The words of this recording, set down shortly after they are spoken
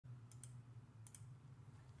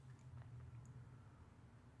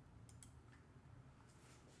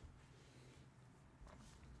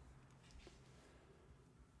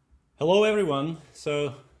Hello everyone,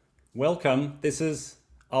 so welcome. This is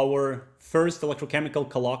our first electrochemical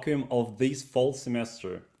colloquium of this fall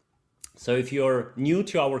semester. So if you're new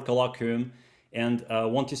to our colloquium and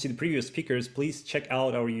want to see the previous speakers, please check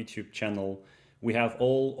out our YouTube channel. We have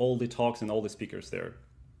all the talks and all the speakers there.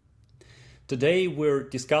 Today we're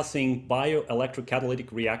discussing bioelectrocatalytic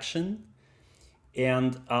reaction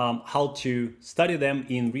and how to study them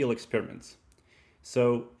in real experiments.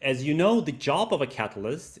 So as you know, the job of a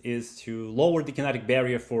catalyst is to lower the kinetic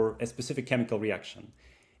barrier for a specific chemical reaction.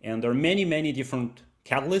 And there are many different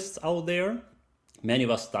catalysts out there. Many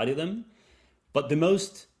of us study them, but the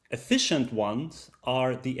most efficient ones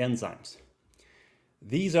are the enzymes.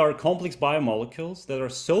 These are complex biomolecules that are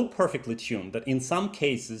so perfectly tuned that in some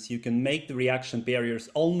cases you can make the reaction barriers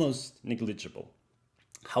almost negligible.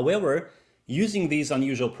 However, using these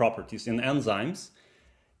unusual properties in enzymes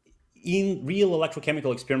in real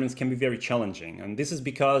electrochemical experiments can be very challenging. And this is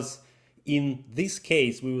because in this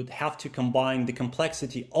case, we would have to combine the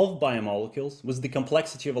complexity of biomolecules with the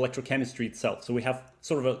complexity of electrochemistry itself. So we have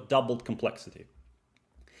sort of a doubled complexity.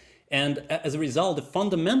 And as a result, the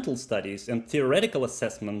fundamental studies and theoretical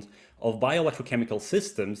assessment of bioelectrochemical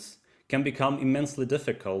systems can become immensely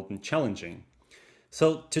difficult and challenging.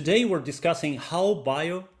 So today we're discussing how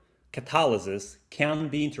biocatalysis can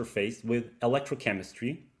be interfaced with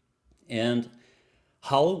electrochemistry and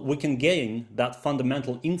how we can gain that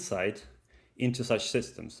fundamental insight into such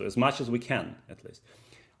systems, so as much as we can, at least.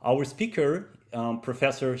 Our speaker,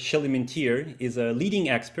 Professor Shelley Minteer, is a leading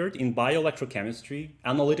expert in bioelectrochemistry,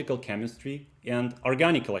 analytical chemistry, and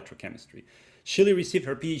organic electrochemistry. Shelley received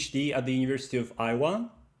her PhD at the University of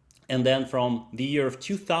Iowa, and then from the year of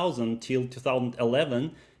 2000 till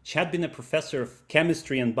 2011, she had been a professor of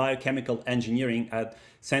chemistry and biochemical engineering at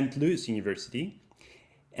St. Louis University.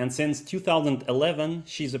 And since 2011,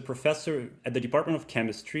 she's a professor at the Department of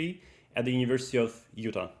Chemistry at the University of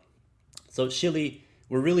Utah. So Shelley,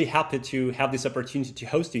 we're really happy to have this opportunity to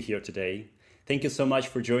host you here today. Thank you so much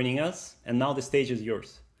for joining us. And now the stage is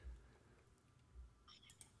yours.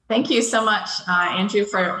 Thank you so much, Andrew,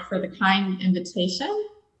 for the kind invitation.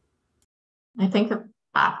 I think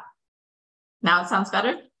that, now it sounds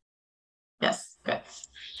better? Yes, good.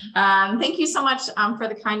 Thank you so much for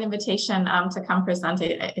the kind invitation to come present.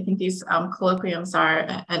 I think these colloquiums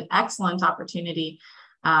are an excellent opportunity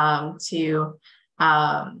to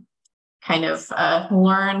kind of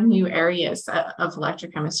learn new areas of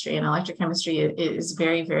electrochemistry, and electrochemistry is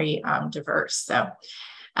very diverse.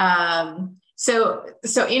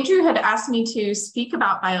 So Andrew had asked me to speak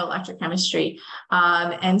about bioelectrochemistry,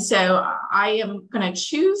 and so I am going to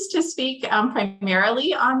choose to speak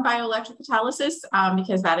primarily on bioelectrocatalysis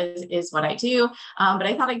because that is what I do, but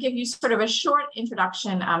I thought I'd give you sort of a short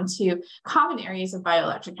introduction to common areas of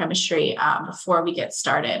bioelectrochemistry before we get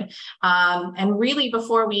started. And really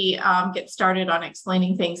before we get started on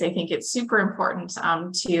explaining things, I think it's super important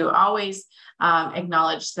to always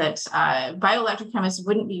acknowledge that bioelectrochemists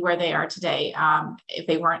wouldn't be where they are today if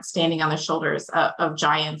they weren't standing on the shoulders of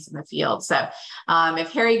giants in the field. So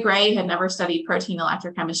if Harry Gray had never studied protein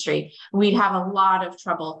electrochemistry, we'd have a lot of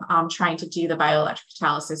trouble trying to do the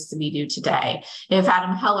bioelectrocatalysis that we do today. If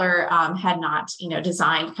Adam Heller had not,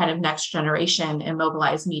 designed kind of next generation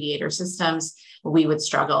immobilized mediator systems, we would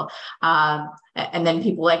struggle. And then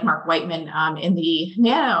people like Mark Whiteman in the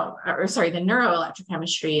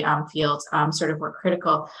neuroelectrochemistry field sort of were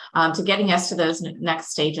critical to getting us to those next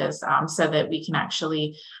stages so that we can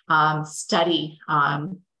actually study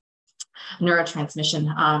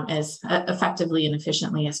neurotransmission as effectively and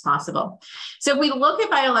efficiently as possible. So if we look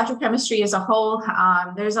at bioelectrochemistry as a whole,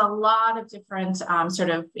 there's a lot of different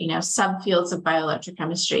subfields of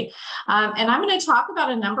bioelectrochemistry. And I'm going to talk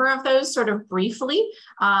about a number of those sort of briefly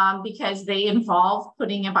because they involve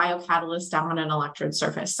putting a biocatalyst down on an electrode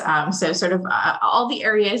surface. So sort of all the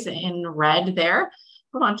areas in red there.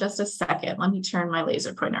 Hold on just a second. Let me turn my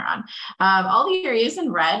laser pointer on. All the areas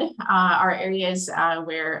in red are areas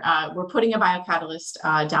where we're putting a biocatalyst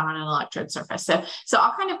down on an electrode surface. So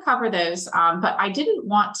I'll kind of cover those, but I didn't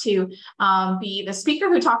want to be the speaker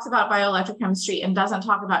who talks about bioelectrochemistry and doesn't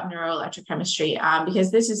talk about neuroelectrochemistry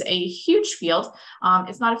because this is a huge field.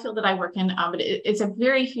 It's not a field that I work in, but it's a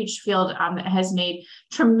very huge field that has made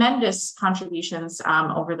tremendous contributions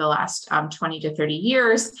over the last 20 to 30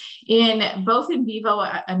 years in both in vivo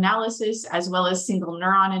bioanalysis as well as single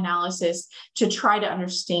neuron analysis to try to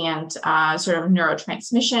understand sort of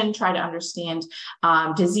neurotransmission, try to understand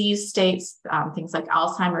disease states, things like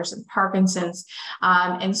Alzheimer's and Parkinson's.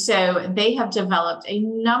 And so they have developed a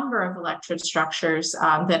number of electrode structures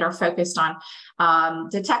that are focused on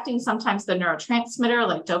detecting sometimes the neurotransmitter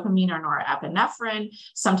like dopamine or norepinephrine,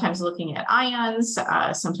 sometimes looking at ions,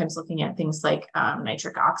 sometimes looking at things like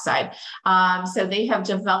nitric oxide. So they have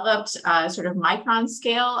developed sort of micron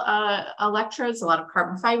scale electrodes, a lot of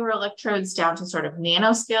carbon fiber electrodes down to sort of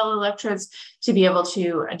nanoscale electrodes to be able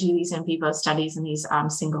to do these in vivo studies and these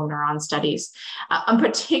single neuron studies. I'm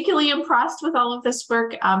particularly impressed with all of this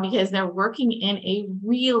work because they're working in a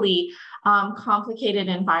really complicated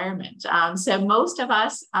environment. So most of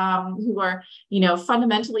us who are,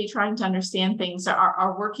 fundamentally trying to understand things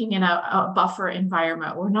are working in a buffer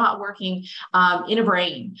environment. We're not working in a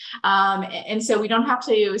brain. And so we don't have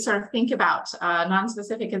to sort of think about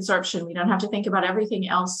non-specific absorption. We don't have to think about everything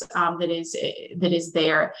else that is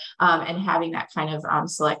there and having that kind of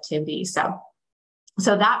selectivity.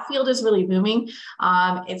 So that field is really booming.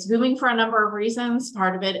 It's booming for a number of reasons.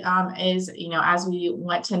 Part of it is, as we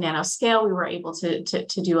went to nanoscale, we were able to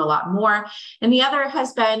do a lot more. And the other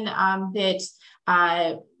has been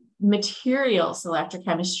that materials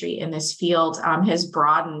electrochemistry in this field has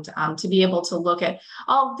broadened to be able to look at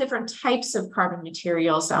all different types of carbon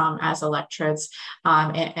materials as electrodes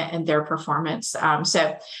and their performance.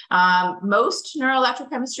 So most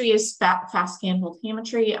neuroelectrochemistry is fast scan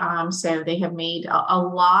voltammetry. So they have made a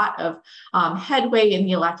lot of headway in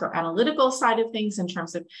the electroanalytical side of things in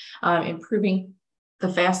terms of improving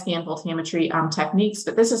the fast scan voltammetry techniques.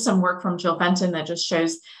 But this is some work from Jill Benton that just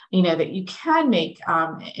shows, that you can make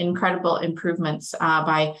incredible improvements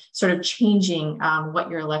by sort of changing what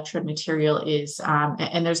your electrode material is.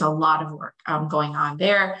 And there's a lot of work going on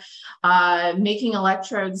there. Making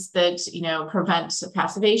electrodes that, prevent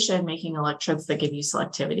passivation, making electrodes that give you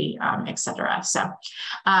selectivity, et cetera. So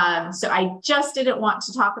I just didn't want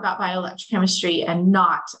to talk about bioelectrochemistry and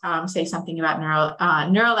not say something about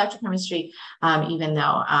neuroelectrochemistry, even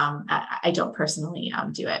though I don't personally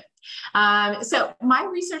do it. So my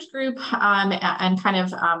research group and kind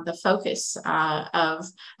of the focus of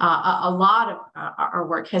a lot of our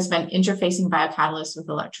work has been interfacing biocatalysts with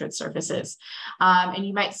electrode surfaces. And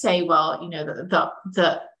you might say, well,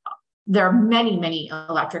 there are many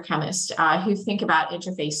electrochemists who think about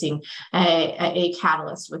interfacing a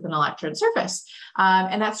catalyst with an electrode surface.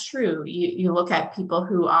 And that's true. You look at people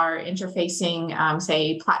who are interfacing,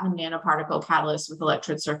 say, platinum nanoparticle catalysts with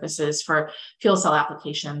electrode surfaces for fuel cell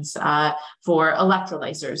applications, for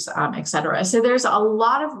electrolyzers, et cetera. So there's a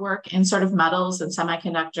lot of work in sort of metals and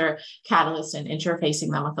semiconductor catalysts and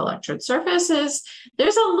interfacing them with electrode surfaces.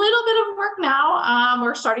 There's a little bit of work now.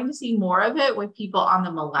 We're starting to see more of it with people on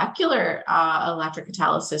the molecular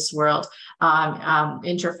electrocatalysis world,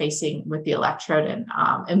 interfacing with the electrode and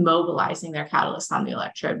immobilizing their catalyst on the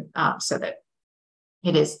electrode so that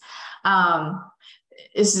it is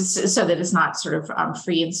so that it's not sort of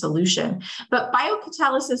free in solution. But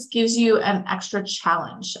biocatalysis gives you an extra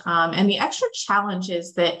challenge. And the extra challenge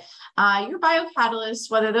is that your biocatalysts,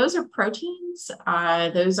 whether those are proteins,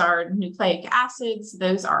 those are nucleic acids,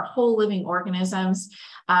 those are whole living organisms,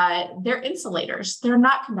 they're insulators, they're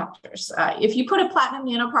not conductors. If you put a platinum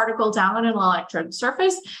nanoparticle down on an electrode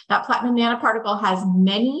surface, that platinum nanoparticle has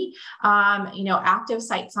many active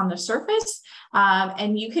sites on the surface,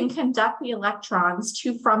 and you can conduct the electrons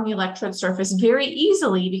to from the electrode surface very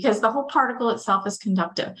easily because the whole particle itself is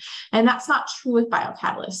conductive. And that's not true with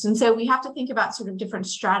biocatalysts. And so we have to think about sort of different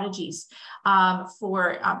strategies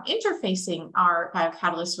for interfacing our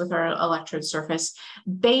biocatalysts with our electrode surface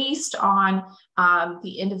based on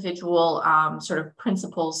the individual sort of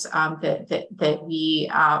principles that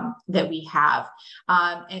we have.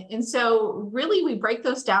 And so really we break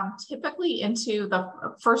those down typically into the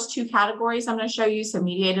first two categories I'm going to show you. So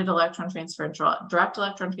mediated electron transfer, direct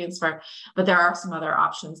electron transfer, but there are some other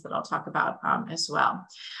options that I'll talk about as well.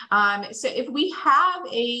 So if we have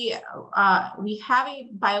a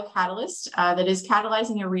biocatalyst that is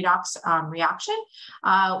catalyzing a redox reaction,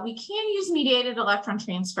 we can use mediated electron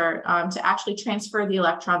transfer to actually transfer the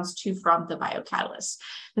electrons to from the biocatalyst.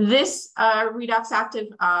 This redox active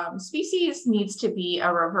species needs to be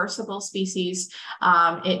a reversible species.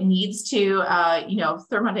 It needs to,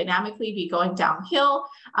 thermodynamically be going downhill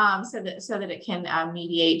so that it can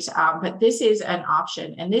mediate. But this is an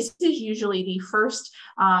option, and this is usually the first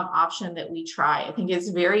option that we try. I think it's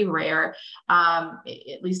very rare,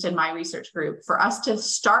 at least in my research group, for us to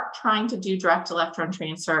start trying to do direct electron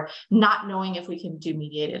transfer, not knowing if we can do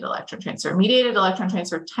mediated electron transfer. Mediated mediated electron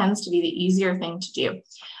transfer tends to be the easier thing to do.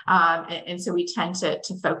 And so we tend to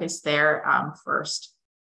focus there first.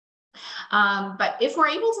 But if we're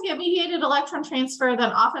able to get mediated electron transfer,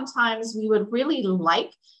 then oftentimes we would really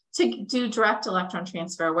like to do direct electron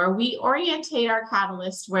transfer, where we orientate our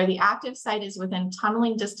catalyst where the active site is within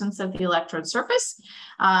tunneling distance of the electrode surface.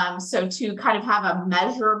 So to kind of have a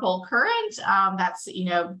measurable current, that's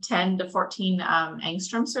 10 to 14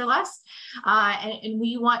 angstroms or less. And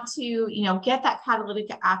we want to get that catalytic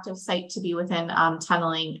active site to be within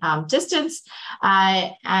tunneling distance,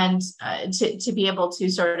 and to be able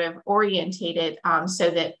to sort of orientate it so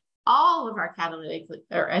that all of our catalytic,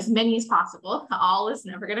 or as many as possible, all is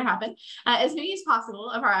never going to happen, as many as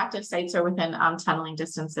possible of our active sites are within tunneling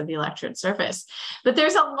distance of the electrode surface. But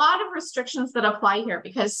there's a lot of restrictions that apply here,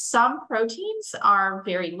 because some proteins are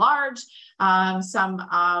very large, and so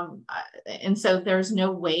there's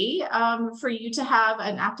no way for you to have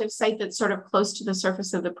an active site that's sort of close to the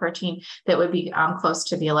surface of the protein that would be close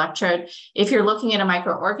to the electrode. If you're looking at a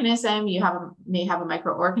microorganism, you may have a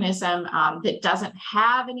microorganism that doesn't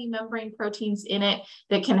have any membrane proteins in it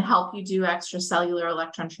that can help you do extracellular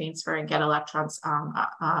electron transfer and get electrons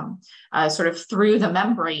sort of through the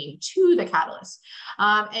membrane to the catalyst.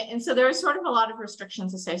 And so there's sort of a lot of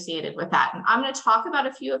restrictions associated with that. And I'm going to talk about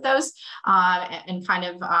a few of those and kind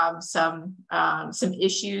of some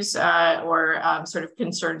issues or sort of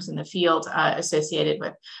concerns in the field associated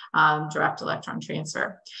with direct electron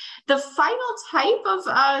transfer. The final type of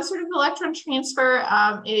sort of electron transfer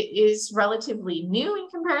is relatively new in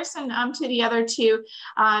comparison to the other two,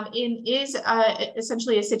 and is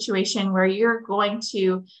essentially a situation where you're going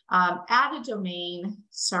to add a domain.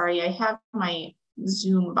 Sorry, I have my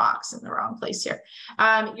Zoom box in the wrong place here.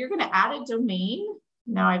 You're going to add a domain.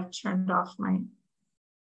 Now I've turned off my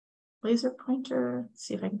laser pointer. Let's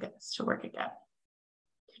see if I can get this to work again.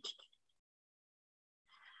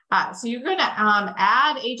 So you're going to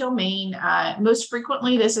add a domain. Most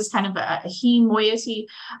frequently, this is kind of a heme moiety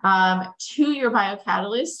to your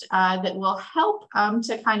biocatalyst that will help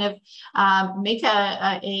to kind of make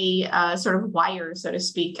a sort of wire, so to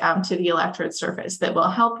speak, to the electrode surface that will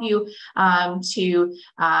help you to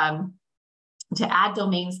add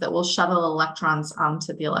domains that will shuttle electrons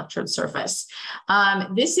onto the electrode surface.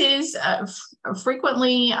 This is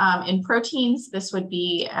frequently in proteins. This would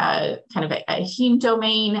be kind of a heme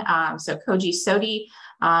domain. So Koji Sodi,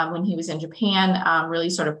 when he was in Japan, really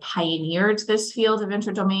sort of pioneered this field of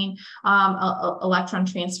interdomain electron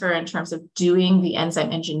transfer in terms of doing the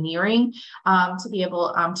enzyme engineering to be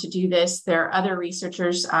able to do this. There are other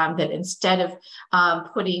researchers that instead of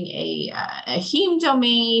putting a heme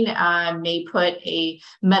domain, may put a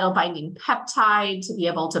metal binding peptide to be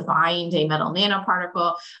able to bind a metal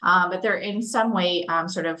nanoparticle, but they're in some way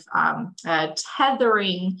sort of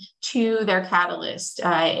tethering to their catalyst,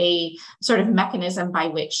 a sort of mechanism by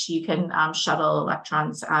which you can shuttle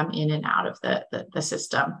electrons in and out of the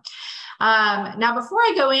system. Now, before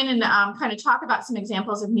I go in and kind of talk about some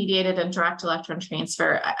examples of mediated and direct electron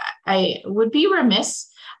transfer, I would be remiss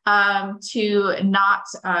to not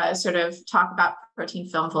sort of talk about protein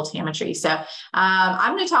film voltammetry. So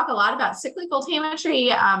I'm going to talk a lot about cyclic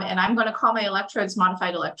voltammetry, and I'm going to call my electrodes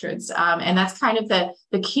modified electrodes. And that's kind of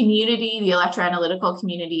the community, the electroanalytical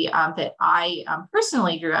community that I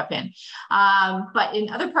personally grew up in. But in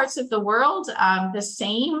other parts of the world, the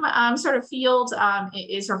same sort of field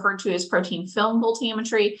is referred to as protein film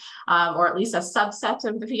voltammetry, or at least a subset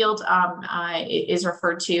of the field is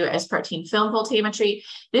referred to as protein film voltammetry.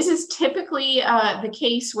 This is typically the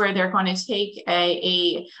case where they're going to take a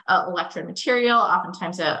electrode material,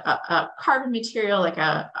 oftentimes a carbon material like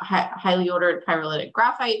a highly ordered pyrolytic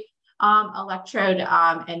graphite electrode,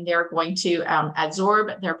 and they're going to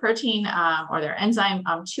adsorb their protein or their enzyme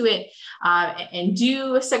to it and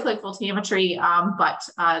do cyclic voltammetry, but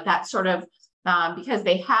that sort of, because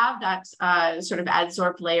they have that sort of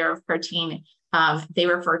adsorbed layer of protein, they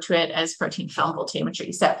refer to it as protein film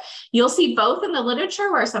voltammetry. So you'll see both in the literature,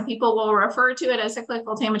 where some people will refer to it as cyclic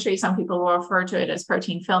voltammetry, some people will refer to it as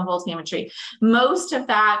protein film voltammetry. Most of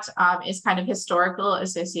that is kind of historical,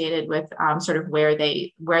 associated with sort of where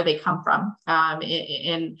they come from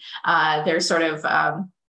in their sort of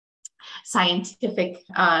scientific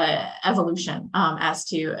evolution as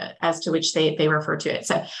to which they refer to it.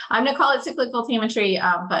 So I'm going to call it cyclic voltammetry,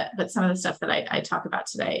 but some of the stuff that I talk about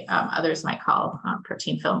today, others might call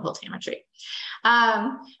protein film voltammetry.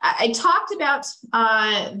 I talked about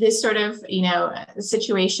this sort of,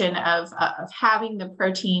 situation of having the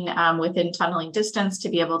protein within tunneling distance to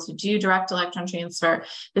be able to do direct electron transfer.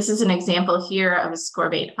 This is an example here of a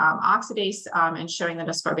ascorbate oxidase and showing that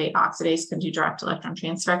ascorbate oxidase can do direct electron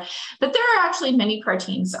transfer. But there are actually many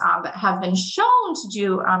proteins that have been shown to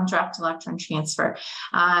do direct electron transfer.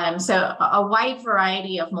 So a wide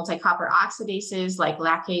variety of multi-copper oxidases like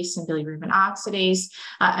lactase and bilirubin oxidase,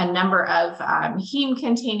 a number of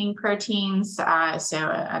heme-containing proteins, so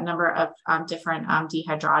a number of different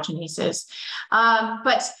dehydrogenases.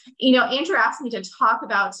 But, Andrew asked me to talk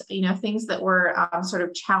about, things that were sort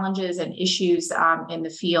of challenges and issues in the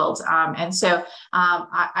field. And so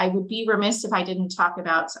I would be remiss if I didn't talk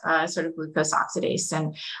about sort of glucose oxidase.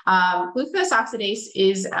 And glucose oxidase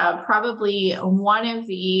is probably one of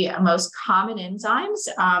the most common enzymes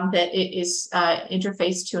that is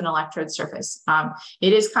interfaced to an electrode surface.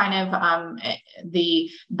 It is kind of the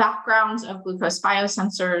background of glucose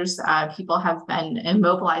biosensors. People have been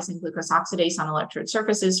immobilizing glucose oxidase on electrode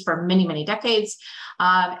surfaces for many, many decades.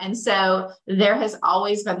 And so there has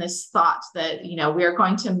always been this thought that, we're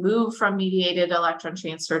going to move from mediated electron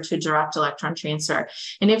transfer to direct electron transfer.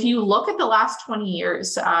 And if you look at the last 20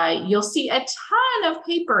 years, you'll see a ton of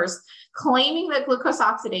papers claiming that glucose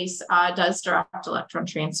oxidase does direct electron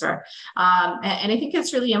transfer. And I think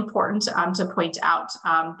it's really important to point out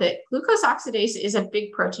that glucose oxidase is a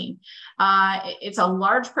big protein. It's a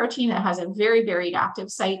large protein that has a very varied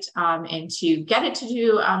active site, and to get it to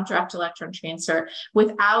do direct electron transfer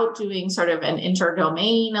without doing sort of an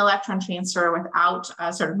interdomain electron transfer, without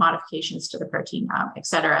sort of modifications to the protein, et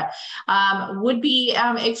cetera, would be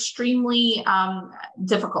extremely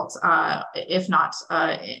difficult, if not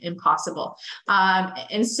impossible.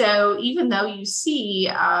 And so even though you see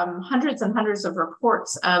hundreds and hundreds of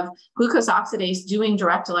reports of glucose oxidase doing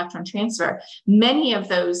direct electron transfer, many of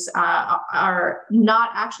those are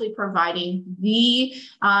not actually providing the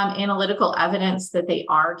analytical evidence that they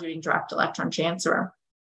are doing direct electron transfer.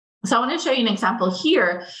 So I want to show you an example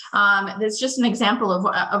here. That's just an example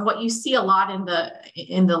of what you see a lot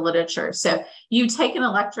in the literature. So you take an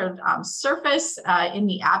electrode surface in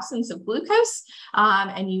the absence of glucose,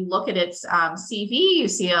 and you look at its CV. You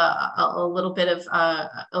see a little bit of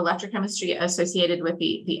electrochemistry associated with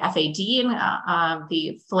the FAD and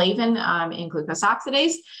the flavin in glucose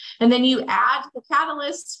oxidase, and then you add the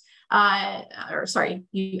catalyst.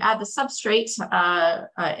 You add the substrate,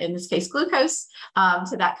 in this case glucose,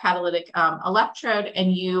 to that catalytic electrode,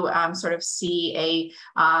 and you sort of see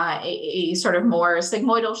a sort of more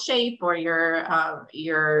sigmoidal shape, or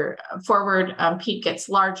your forward peak gets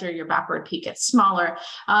larger, your backward peak gets smaller.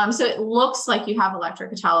 So it looks like you have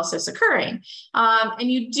electrocatalysis occurring. And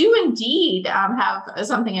you do indeed have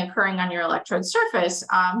something occurring on your electrode surface,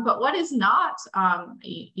 but what is not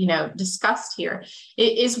discussed here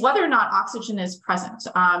is whether or not oxygen is present.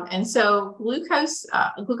 And so glucose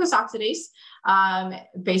oxidase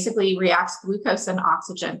basically reacts glucose and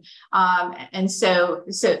oxygen. And so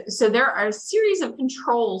there are a series of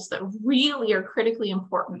controls that really are critically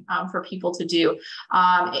important for people to do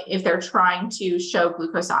if they're trying to show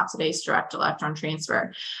glucose oxidase direct electron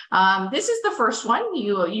transfer. This is the first one.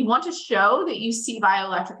 You want to show that you see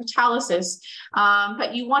bioelectrocatalysis,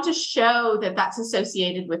 but you want to show that that's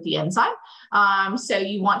associated with the enzyme. So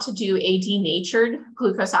you want to do a denatured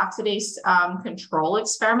glucose oxidase control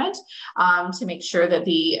experiment to make sure that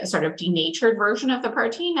the sort of denatured version of the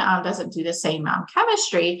protein doesn't do the same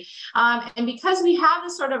chemistry. And because we have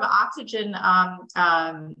this sort of oxygen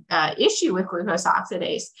issue with glucose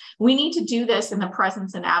oxidase, we need to do this in the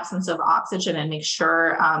presence and absence of oxygen and make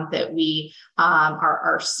sure that we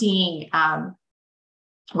are seeing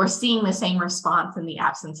we're seeing the same response in the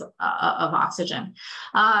absence of oxygen.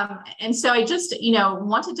 And so I just,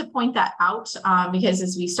 wanted to point that out because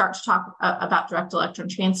as we start to talk about direct electron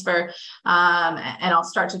transfer, and I'll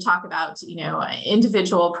start to talk about,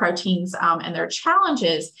 individual proteins and their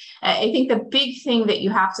challenges, I think the big thing that you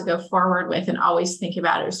have to go forward with and always think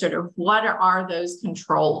about is sort of what are those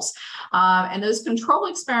controls? And those control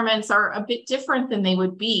experiments are a bit different than they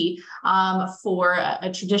would be for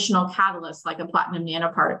a traditional catalyst like a platinum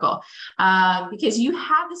nanoparticle. Because you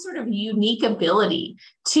have this sort of unique ability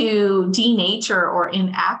to denature or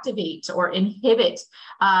inactivate or inhibit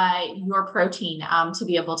your protein to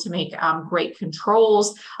be able to make great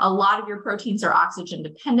controls. A lot of your proteins are oxygen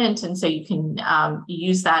dependent, and so you can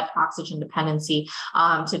use that oxygen dependency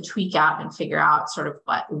to tweak out and figure out sort of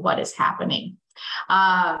what is happening.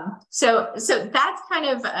 So that's kind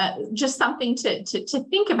of just something to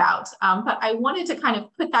think about. But I wanted to kind of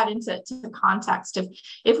put that into context.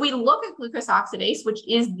 If we look at glucose oxidase, which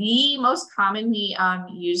is the most commonly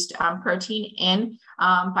used protein in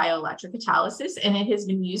bioelectrocatalysis, and it has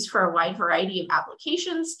been used for a wide variety of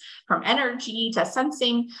applications, from energy to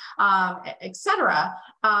sensing, etc.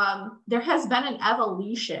 There has been an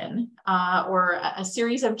evolution or a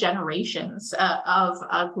series of generations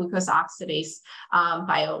of glucose oxidase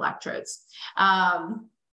bioelectrodes.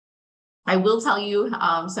 I will tell you,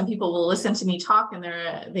 some people will listen to me talk and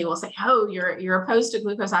they will say, oh, you're opposed to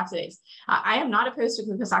glucose oxidase. I am not opposed to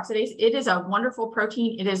glucose oxidase. It is a wonderful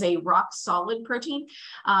protein. It is a rock solid protein.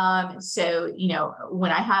 So, you know,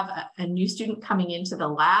 when I have a new student coming into the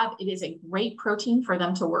lab, it is a great protein for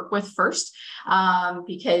them to work with first,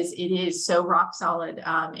 because it is so rock solid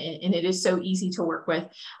and it is so easy to work with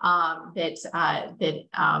that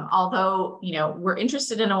although, you know, we're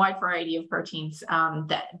interested in a wide variety of proteins,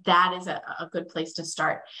 that is a good place to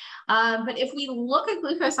start. But if we look at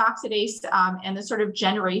glucose oxidase and the sort of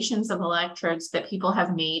generations of electrodes that people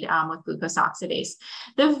have made with glucose oxidase,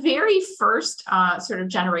 the very first sort of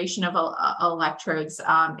generation of electrodes,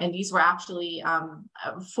 and these were actually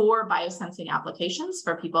for biosensing applications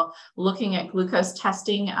for people looking at glucose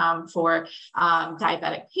testing for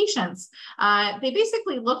diabetic patients, they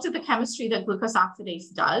basically looked at the chemistry that glucose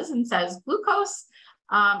oxidase does and says glucose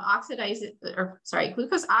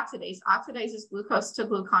glucose oxidase oxidizes glucose to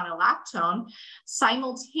gluconolactone,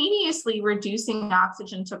 simultaneously reducing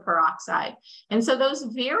oxygen to peroxide. And so those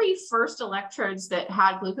very first electrodes that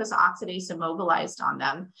had glucose oxidase immobilized on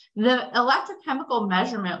them, the electrochemical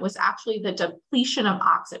measurement was actually the depletion of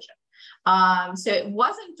oxygen. So it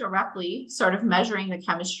wasn't directly sort of measuring the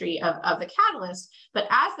chemistry of the catalyst, but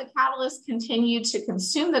as the catalyst continued to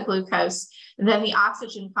consume the glucose, then the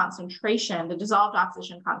oxygen concentration, the dissolved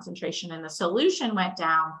oxygen concentration in the solution went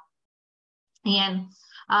down, and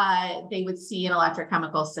they would see an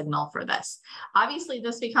electrochemical signal for this. Obviously,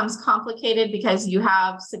 this becomes complicated because you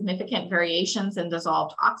have significant variations in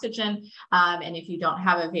dissolved oxygen. And if you don't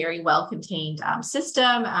have a very well-contained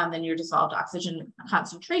system, then your dissolved oxygen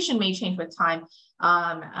concentration may change with time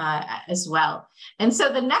as well. And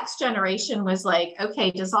so the next generation was like,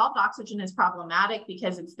 okay, dissolved oxygen is problematic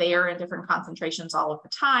because it's there in different concentrations all of the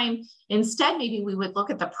time. Instead, maybe we would look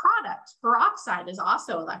at the product. Peroxide is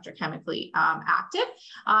also electrochemically active.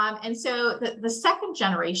 And so the second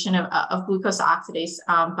generation of glucose oxidase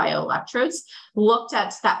bioelectrodes looked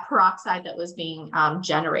at that peroxide that was being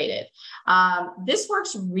generated. This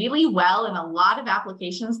works really well in a lot of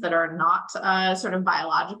applications that are not sort of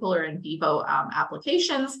biological or in vivo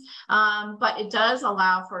applications, but it does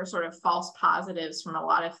allow for sort of false positives from a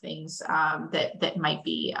lot of things that might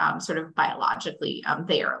be sort of biologically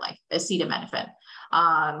there, like acetaminophen.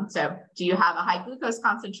 So do you have a high glucose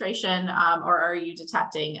concentration, or are you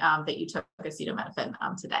detecting that you took acetaminophen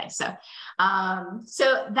today? So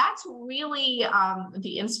that's really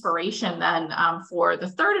the inspiration then for the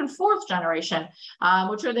third and fourth generation,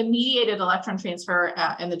 which are the mediated electron transfer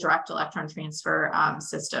and the direct electron transfer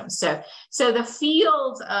systems. So the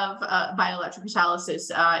field of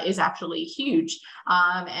bioelectrocatalysis is actually huge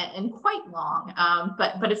and quite long.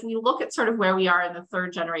 But if we look at sort of where we are in the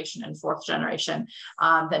third generation and fourth generation,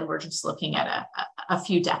 then we're just looking at a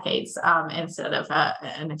few decades instead of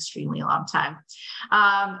an extremely long time.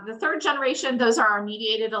 The third generation, those are our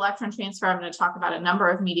mediated electron transfer. I'm going to talk about a number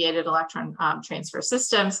of mediated electron transfer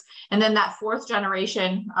systems. And then that fourth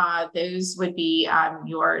generation, those would be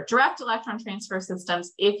your direct electron transfer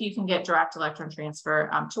systems, if you can get direct electron transfer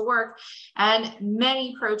to work. And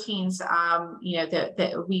many proteins,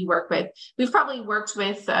 that we work with, we've probably worked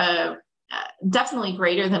with definitely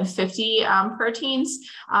greater than 50 proteins,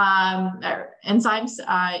 enzymes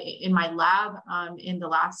in my lab in the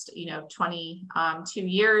last, 22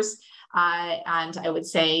 years. And I would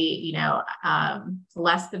say,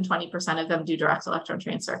 less than 20% of them do direct electron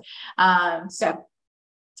transfer. So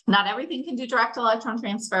not everything can do direct electron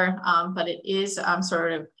transfer, but it is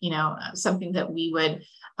sort of, something that we would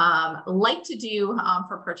like to do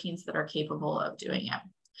for proteins that are capable of doing it.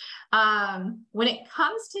 When it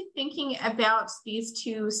comes to thinking about these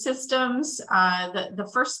two systems, the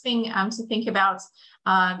first thing to think about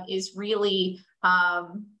is really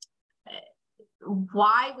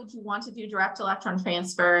why would you want to do direct electron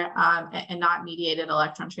transfer and not mediated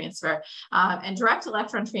electron transfer? And direct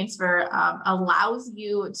electron transfer allows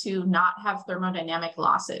you to not have thermodynamic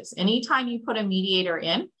losses. Anytime you put a mediator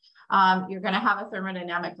in, you're going to have a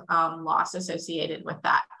thermodynamic loss associated with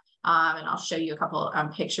that. And I'll show you a couple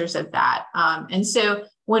pictures of that. And so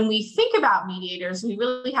when we think about mediators, we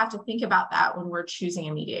really have to think about that when we're choosing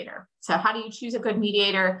a mediator. So how do you choose a good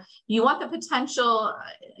mediator? You want the potential,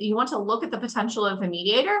 you want to look at the potential of the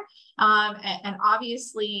mediator. And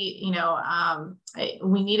obviously,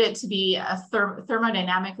 we need it to be a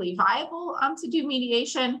thermodynamically viable to do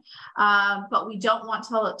mediation, but we don't want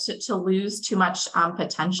to lose too much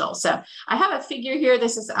potential. So I have a figure here.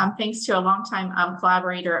 This is thanks to a longtime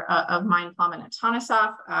collaborator of mine, Plamen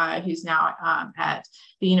Atanesov, who's now at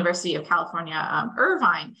the University of California,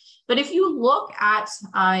 Irvine. But if you look at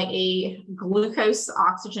a glucose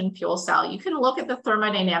oxygen fuel cell, you can look at the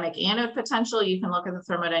thermodynamic anode potential, you can look at the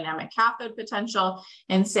thermodynamic cathode potential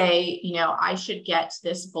and say, I should get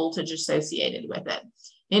this voltage associated with it.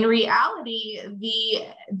 In reality,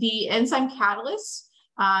 the enzyme catalyst,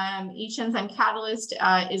 each enzyme catalyst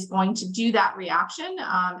is going to do that reaction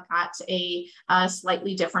at a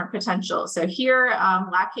slightly different potential. So here,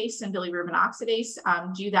 lactase and bilirubin oxidase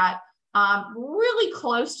do that really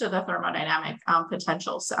close to the thermodynamic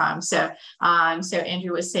potentials. So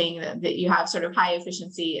Andrew was saying that you have sort of high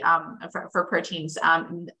efficiency for proteins.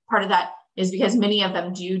 Part of that is because many of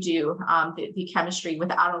them do the chemistry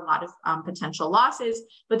without a lot of potential losses,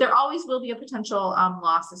 but there always will be a potential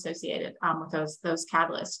loss associated with those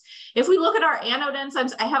catalysts. If we look at our anode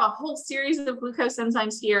enzymes, I have a whole series of glucose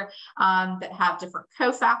enzymes here that have different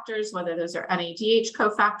cofactors, whether those are NADH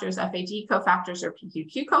cofactors, FAD cofactors, or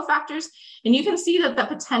PQQ cofactors. And you can see that the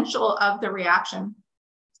potential of the reaction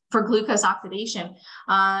for glucose oxidation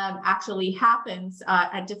actually happens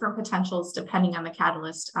at different potentials depending on the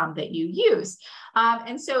catalyst that you use.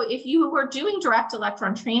 And so if you were doing direct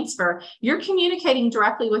electron transfer, you're communicating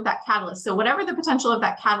directly with that catalyst. So whatever the potential of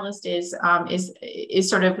that catalyst is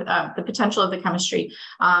sort of the potential of the chemistry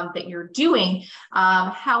that you're doing.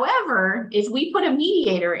 However, if we put a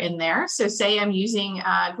mediator in there, so say I'm using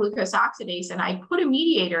glucose oxidase and I put a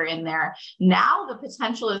mediator in there, now the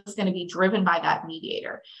potential is going to be driven by that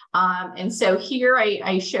mediator. And so here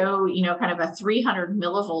I show, kind of a 300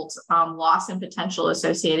 millivolts loss in potential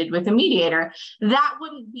associated with a mediator. That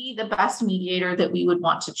wouldn't be the best mediator that we would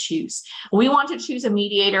want to choose. We want to choose a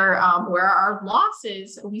mediator where our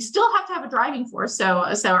losses, we still have to have a driving force. So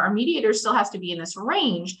our mediator still has to be in this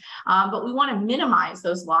range, but we want to minimize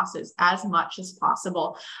those losses as much as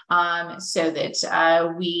possible so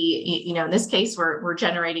that we, in this case, we're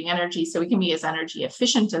generating energy so we can be as energy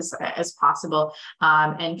efficient as possible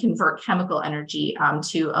and convert chemical energy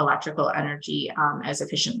to electrical energy as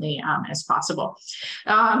efficiently as possible.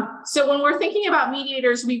 So when we're thinking about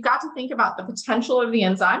mediators, we've got to think about the potential of the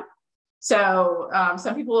enzyme. So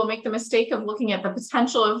some people will make the mistake of looking at the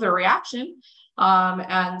potential of the reaction.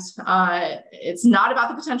 And it's not about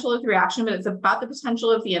the potential of the reaction, but it's about the potential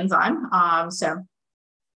of the enzyme. So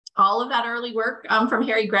all of that early work from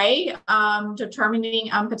Harry Gray, determining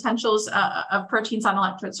potentials of proteins on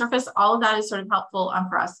electrode surface, all of that is sort of helpful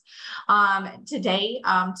for us today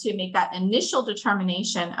to make that initial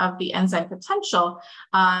determination of the enzyme potential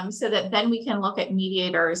so that then we can look at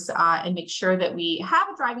mediators and make sure that we have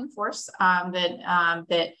a driving force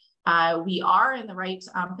that we are in the right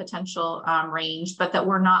potential range, but that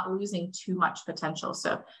we're not losing too much potential.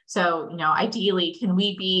 So ideally, can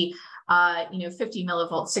we be 50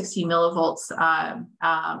 millivolts, 60 millivolts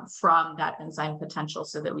from that enzyme potential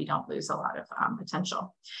so that we don't lose a lot of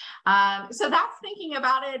potential. So that's thinking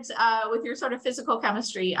about it with your sort of physical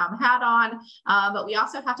chemistry hat on, but we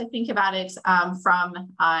also have to think about it from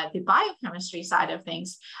the biochemistry side of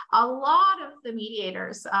things. A lot of the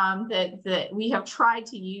mediators that we have tried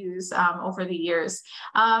to use over the years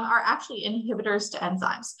are actually inhibitors to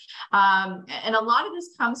enzymes. And a lot of this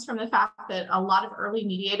comes from the fact that a lot of early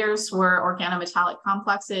mediators were organometallic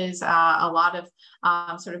complexes. A lot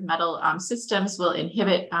of sort of metal systems will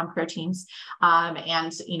inhibit proteins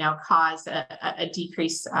and cause a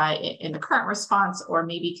decrease in the current response, or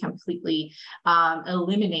maybe completely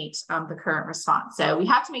eliminate the current response. So we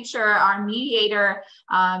have to make sure our mediator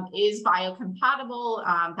is biocompatible.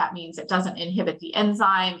 That means it doesn't inhibit the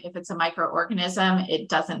enzyme. If it's a microorganism, it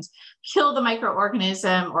doesn't kill the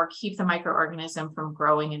microorganism or keep the microorganism from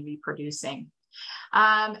growing and reproducing.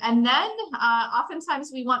 And then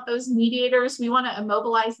oftentimes we want those mediators, we want to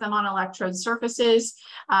immobilize them on electrode surfaces.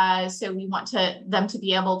 So we want them to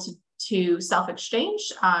be able to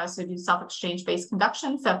self-exchange, so do self-exchange based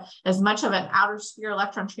conduction. So as much of an outer sphere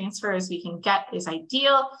electron transfer as we can get is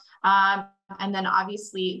ideal. And then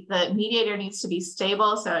obviously the mediator needs to be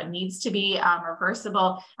stable, so it needs to be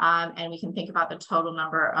reversible, and we can think about the total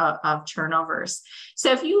number of turnovers.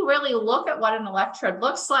 So if you really look at what an electrode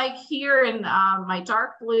looks like here in my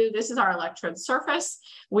dark blue, this is our electrode surface.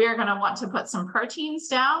 We're going to want to put some proteins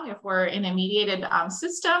down. If we're in a mediated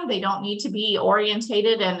system, they don't need to be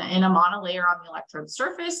orientated in a monolayer on the electrode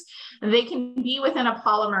surface. They can be within a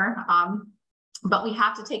polymer, but we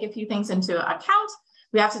have to take a few things into account.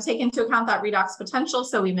 We have to take into account that redox potential,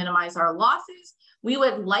 so we minimize our losses. We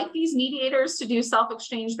would like these mediators to do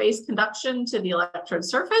self-exchange-based conduction to the electrode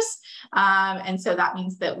surface. And so that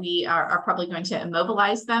means that we are probably going to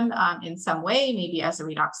immobilize them in some way, maybe as a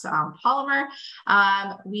redox polymer.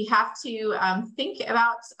 We have to think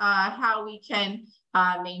about how we can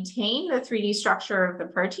maintain the 3D structure of the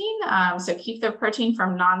protein. So keep the protein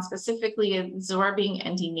from non-specifically absorbing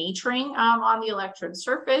and denaturing on the electrode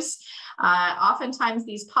surface. Oftentimes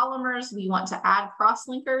these polymers, we want to add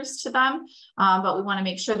cross-linkers to them, but we want to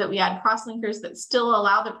make sure that we add cross-linkers that still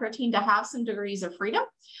allow the protein to have some degrees of freedom,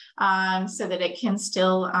 so that it can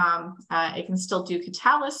still do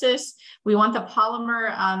catalysis. We want the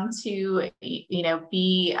polymer to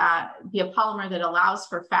be a polymer that allows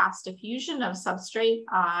for fast diffusion of substrate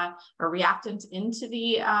or reactant into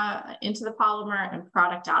the polymer and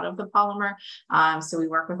product out of the polymer. So we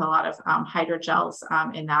work with a lot of hydrogels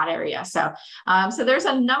in that area. So there's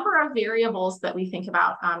a number of variables that we think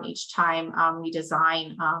about each time we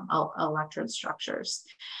design electrode structures.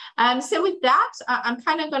 So with that, I'm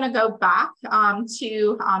kind of going to go back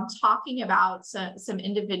to talking about some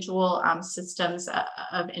individual systems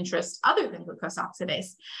of interest other than glucose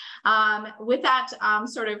oxidase. With that,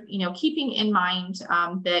 keeping in mind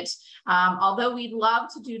that although we'd love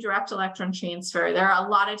to do direct electron transfer, there are a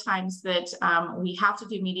lot of times that we have to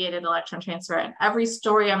do mediated electron transfer. And every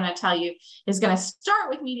story I'm going to tell you is going to start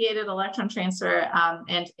with mediated electron transfer.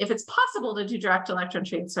 And if it's possible to do direct electron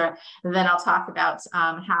transfer, then I'll talk about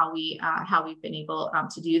how we've been able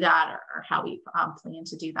to do that, or how we plan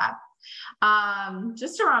to do that.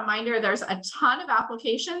 Just a reminder, there's a ton of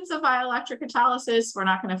applications of bioelectrocatalysis. We're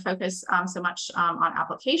not going to focus so much on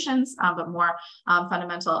applications, but more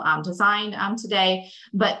fundamental design today.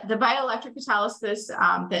 But the bioelectrocatalysis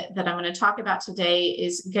that I'm going to talk about today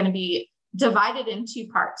is going to be divided in two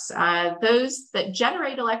parts. Those that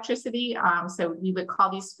generate electricity, so we would call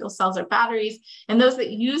these fuel cells or batteries, and those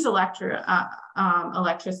that use electricity,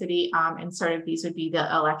 and sort of these would be the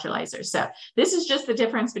electrolyzers. So this is just the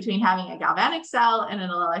difference between having a galvanic cell and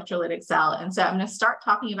an electrolytic cell. And so I'm going to start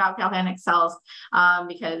talking about galvanic cells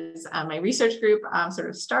because my research group sort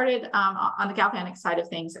of started on the galvanic side of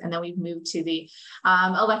things, and then we've moved to the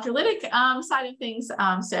electrolytic side of things.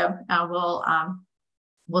 So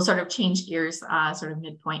we'll sort of change gears sort of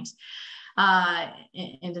midpoint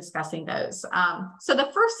in discussing those. So the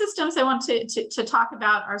first systems I want to talk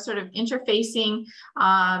about are sort of interfacing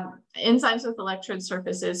enzymes with electrode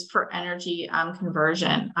surfaces for energy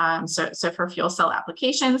conversion. So for fuel cell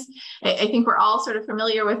applications, I think we're all sort of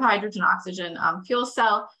familiar with hydrogen oxygen fuel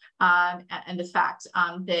cell. And the fact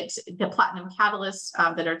that the platinum catalysts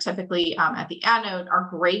that are typically at the anode are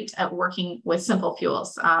great at working with simple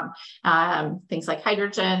fuels. Things like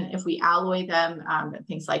hydrogen, if we alloy them,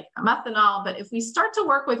 things like methanol. But if we start to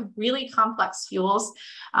work with really complex fuels,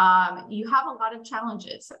 you have a lot of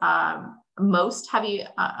challenges. Most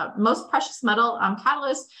precious metal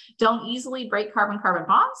catalysts don't easily break carbon-carbon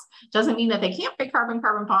bonds. Doesn't mean that they can't break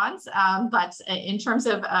carbon-carbon bonds, but in terms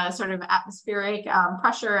of sort of atmospheric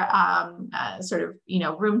pressure,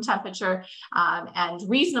 room temperature, and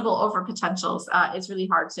reasonable overpotentials, it's really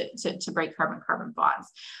hard to break carbon-carbon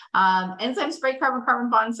bonds. Enzymes break carbon-carbon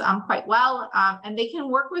bonds quite well, and they can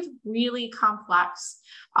work with really complex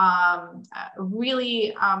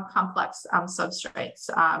substrates.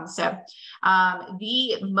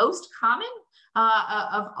 The most common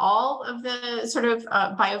of all of the sort of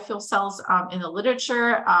biofuel cells in the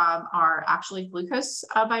literature are actually glucose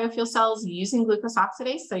biofuel cells using glucose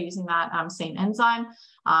oxidase, so using that same enzyme.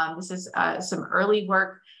 This is some early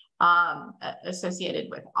work associated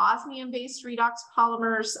with osmium-based redox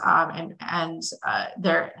polymers, and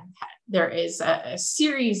there is a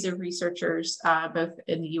series of researchers, both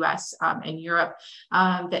in the US and Europe,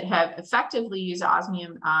 that have effectively used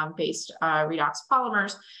osmium-based redox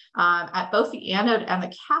polymers at both the anode and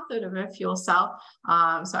the cathode of a fuel cell.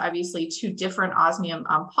 So obviously two different osmium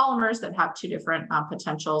polymers that have two different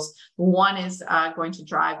potentials. One is going to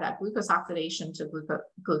drive that glucose oxidation to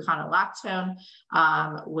gluconolactone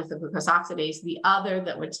with the glucose oxidase. The other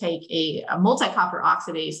that would take a multi-copper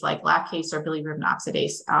oxidase like lactase or bilirubin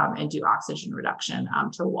oxidase and do oxygen reduction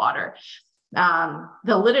to water.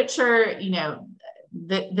 The literature,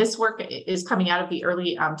 this work is coming out of the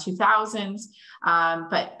early 2000s,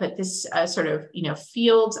 but this sort of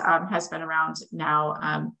field has been around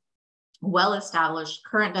now, well established.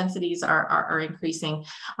 Current densities are increasing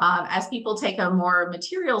as people take a more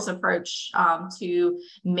materials approach to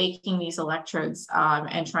making these electrodes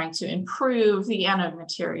and trying to improve the anode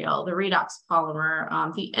material, the redox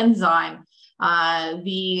polymer, the enzyme,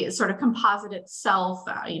 the sort of composite itself,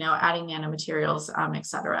 adding nanomaterials, et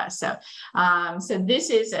cetera. So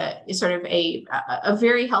this is sort of a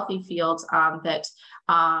very healthy field that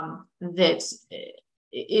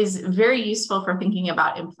is very useful for thinking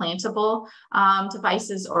about implantable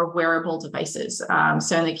devices or wearable devices.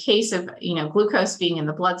 So in the case of glucose being in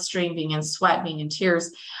the bloodstream, being in sweat, being in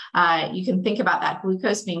tears, you can think about that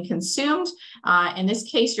glucose being consumed. In this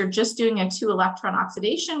case, you're just doing a 2-electron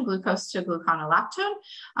oxidation, glucose to gluconolactone,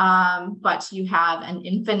 but you have an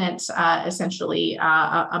infinite, essentially,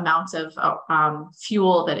 amount of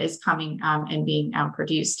fuel that is coming and being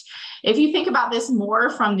produced. If you think about this more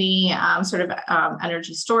from the sort of energy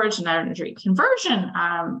storage and energy conversion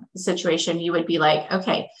situation, you would be like,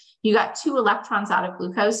 okay, you got 2 electrons out of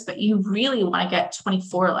glucose, but you really want to get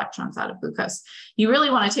 24 electrons out of glucose. You really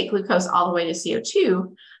want to take glucose all the way to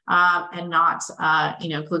CO2 and not,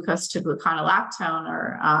 glucose to gluconolactone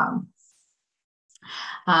or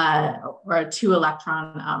a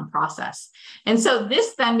 2-electron process. And so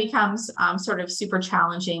this then becomes sort of super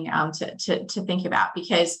challenging to think about,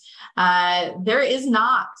 because there is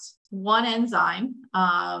not one enzyme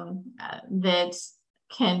that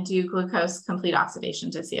can do glucose complete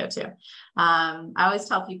oxidation to CO2. I always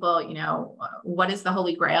tell people, what is the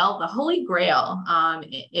Holy Grail? The Holy Grail,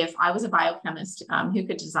 if I was a biochemist who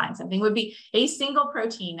could design something, would be a single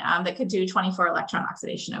protein that could do 24 electron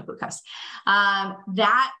oxidation of glucose.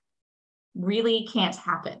 That really can't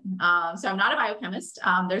happen. So I'm not a biochemist.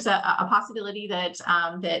 There's a possibility that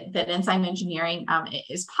that enzyme engineering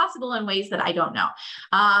is possible in ways that I don't know.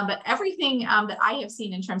 But everything that I have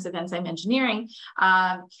seen in terms of enzyme engineering,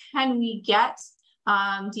 can we get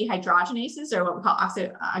dehydrogenases, or what we call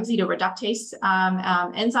oxidoreductase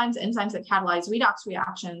enzymes that catalyze redox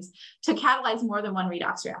reactions, to catalyze more than one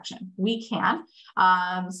redox reaction? We can.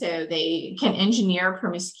 So they can engineer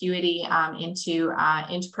promiscuity into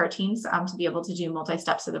proteins to be able to do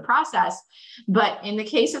multi-steps of the process. But in the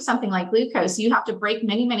case of something like glucose, you have to break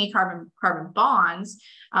many carbon bonds.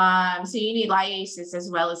 So you need lyases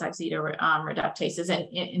as well as oxidoreductases,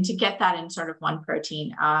 and to get that in sort of one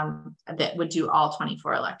protein that would do all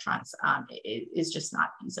 24 electrons is just not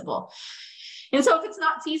feasible. And so if it's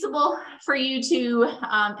not feasible for you to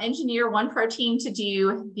engineer one protein to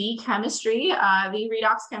do the chemistry, the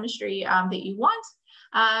redox chemistry that you want,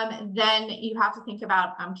 then you have to think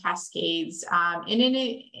about cascades. And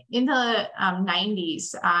in the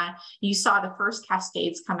 90s, you saw the first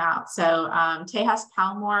cascades come out. So Tejas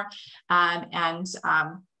Palmore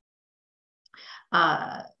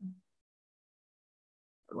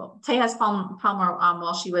Tejas Palmer,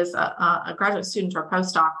 while she was a graduate student or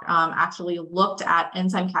postdoc, actually looked at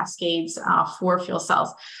enzyme cascades for fuel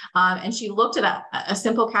cells. And she looked at a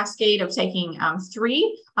simple cascade of taking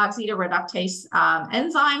 3 oxidoreductase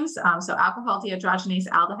enzymes, so alcohol dehydrogenase,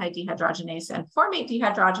 aldehyde dehydrogenase, and formate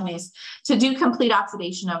dehydrogenase, to do complete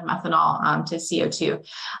oxidation of methanol to CO2.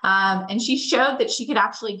 And she showed that she could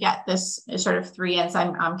actually get this sort of 3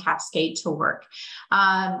 enzyme cascade to work.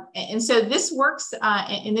 And so this works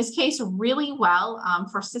in this case really well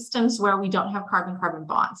for systems where we don't have carbon-carbon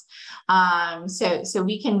bonds. So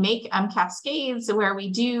we can make cascades where we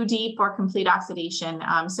do deep or complete oxidation,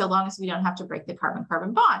 so long as we don't have to break the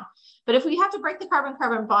carbon-carbon bond. But if we have to break the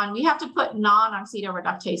carbon-carbon bond, we have to put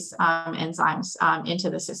non-oxidoreductase enzymes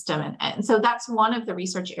into the system. And so that's one of the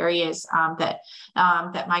research areas that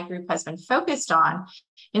my group has been focused on,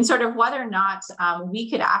 in sort of whether or not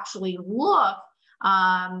we could actually look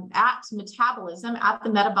at metabolism, at the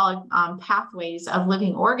metabolic pathways of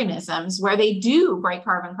living organisms, where they do break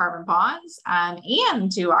carbon-carbon bonds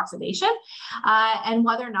and do oxidation, and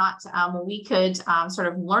whether or not we could sort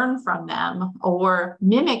of learn from them or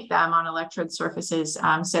mimic them on electrode surfaces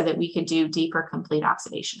so that we could do deeper complete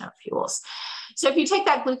oxidation of fuels. So if you take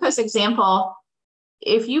that glucose example,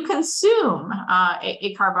 if you consume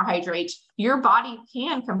a carbohydrate, your body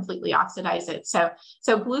can completely oxidize it. So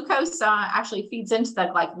glucose actually feeds into the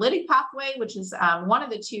glycolytic pathway, which is one of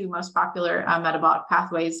the 2 most popular metabolic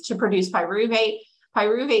pathways to produce pyruvate.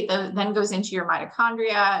 Pyruvate then goes into your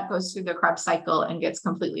mitochondria, goes through the Krebs cycle, and gets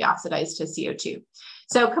completely oxidized to CO2.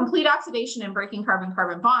 So complete oxidation and breaking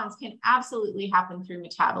carbon-carbon bonds can absolutely happen through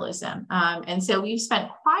metabolism. And so we've spent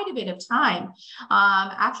quite a bit of time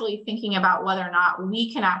actually thinking about whether or not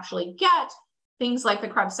we can actually get things like the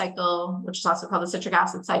Krebs cycle, which is also called the citric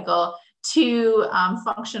acid cycle, to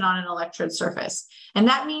function on an electrode surface. And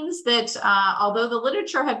that means that although the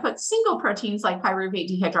literature had put single proteins like pyruvate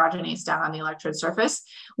dehydrogenase down on the electrode surface,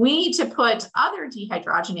 we need to put other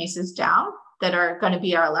dehydrogenases down that are going to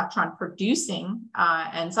be our electron producing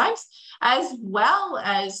enzymes, as well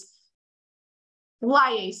as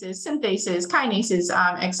lyases, synthases, kinases,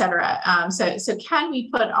 et cetera. So can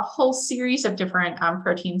we put a whole series of different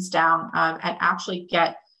proteins down and actually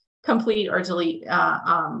get complete or delete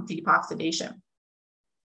deep oxidation?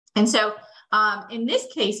 And so in this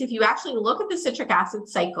case, if you actually look at the citric acid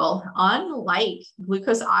cycle, unlike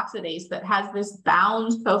glucose oxidase that has this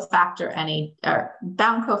bound cofactor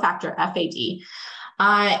FAD,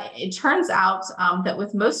 it turns out that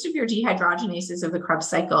with most of your dehydrogenases of the Krebs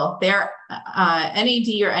cycle, they're NAD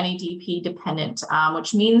or NADP dependent,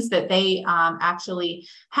 which means that they actually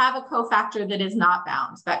have a cofactor that is not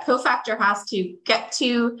bound. That cofactor has to get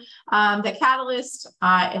to the catalyst,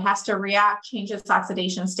 it has to react, change its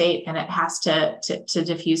oxidation state, and it has to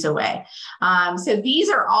diffuse away. So these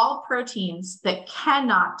are all proteins that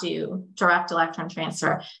cannot do direct electron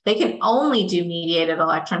transfer. They can only do mediated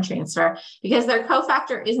electron transfer because their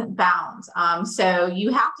cofactor isn't bound. So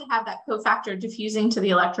you have to have that cofactor diffusing to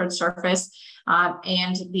the electrode surface,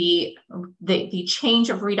 and the change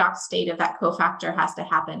of redox state of that cofactor has to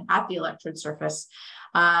happen at the electrode surface.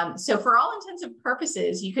 So for all intents and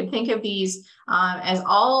purposes, you could think of these as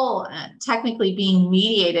all technically being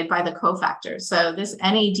mediated by the cofactors. So this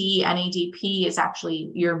NAD, NADP is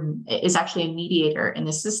actually a mediator in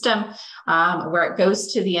the system, where it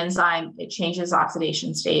goes to the enzyme, it changes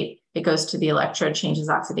oxidation state, it goes to the electrode, changes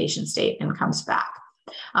oxidation state, and comes back.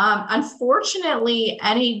 Unfortunately,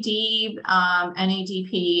 NAD,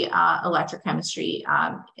 NADP electrochemistry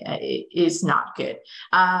is not good.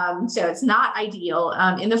 So it's not ideal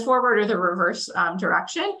in the forward or the reverse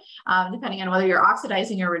direction, depending on whether you're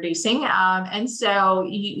oxidizing or reducing. And so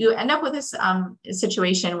you end up with this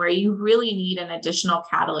situation where you really need an additional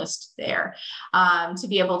catalyst there to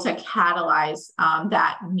be able to catalyze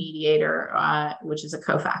that mediator, which is a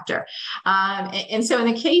cofactor. And so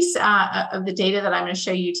in the case of the data that I'm going to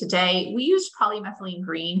show you today, we used polymethylene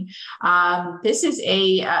green. This is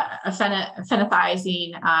a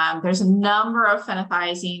phenothiazine. There's a number of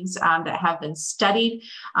phenothiazines that have been studied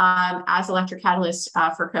as electrocatalysts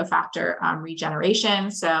for cofactor regeneration.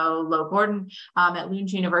 So Lo Gordon at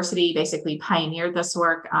Lund University basically pioneered this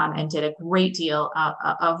work and did a great deal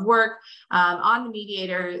of work on the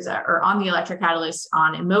mediators or on the electrocatalysts,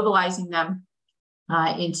 on immobilizing them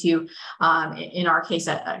into, in our case,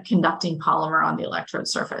 a conducting polymer on the electrode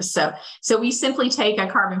surface. So we simply take a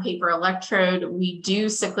carbon paper electrode, we do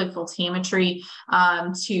cyclic voltammetry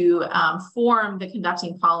to form the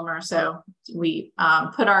conducting polymer. So we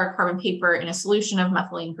put our carbon paper in a solution of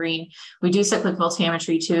methylene green. We do cyclic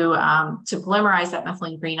voltammetry to polymerize that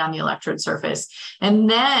methylene green on the electrode surface. And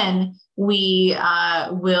then we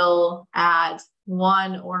will add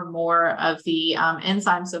one or more of the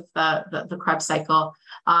enzymes of the Krebs cycle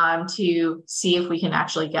to see if we can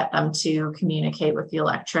actually get them to communicate with the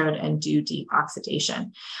electrode and do deep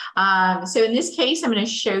oxidation. So in this case, I'm going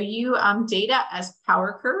to show you data as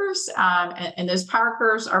power curves, and those power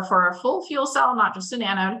curves are for a full fuel cell, not just an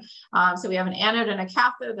anode. So we have an anode and a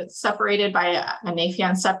cathode that's separated by a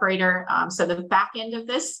Nafion separator. So the back end of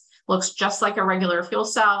this looks just like a regular fuel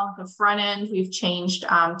cell. The front end we've changed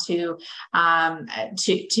to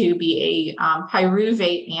be a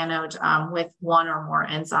pyruvate anode with one or more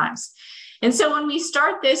enzymes. And so when we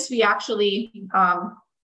start this, we actually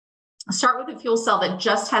start with a fuel cell that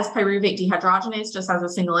just has pyruvate dehydrogenase, just has a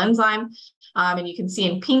single enzyme. And you can see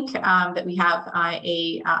in pink that we have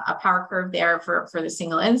a power curve there for the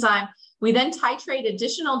single enzyme. We then titrate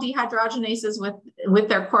additional dehydrogenases with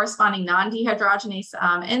their corresponding non-dehydrogenase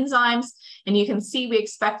enzymes. And you can see we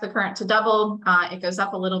expect the current to double. It goes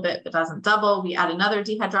up a little bit, but doesn't double. We add another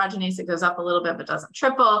dehydrogenase, it goes up a little bit, but doesn't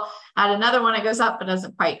triple. Add another one, it goes up, but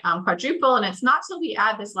doesn't quite quadruple. And it's not till we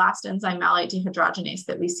add this last enzyme, malate dehydrogenase,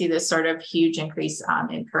 that we see this sort of huge increase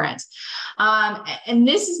in current. And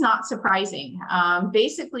this is not surprising.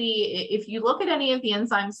 Basically, if you look at any of the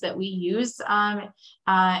enzymes that we use, and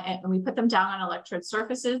we put put them down on electrode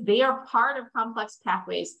surfaces. They are part of complex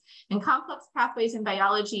pathways, and complex pathways in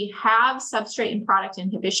biology have substrate and product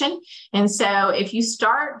inhibition. And so if you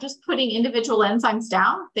start just putting individual enzymes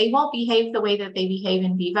down, they won't behave the way that they behave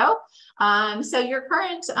in vivo. So your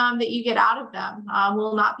current that you get out of them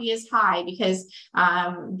will not be as high, because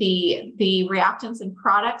the reactants and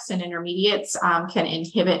products and intermediates can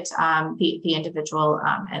inhibit the individual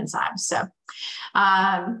enzymes. So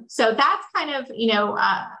that's kind of,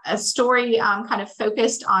 a story kind of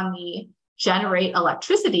focused on the generate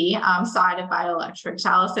electricity side of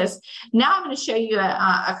bioelectrocatalysis. Now I'm going to show you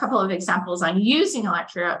a couple of examples on using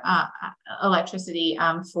electricity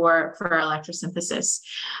for electrosynthesis.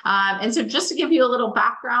 And so just to give you a little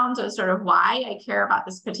background of sort of why I care about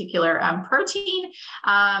this particular protein,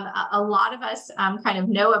 a lot of us kind of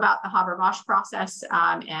know about the Haber-Bosch process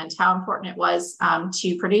and how important it was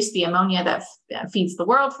to produce the ammonia that feeds the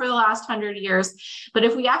world for the last 100 years. But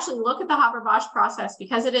if we actually look at the Haber-Bosch process,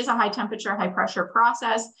 because it is a high temperature, high pressure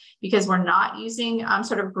process, because we're not using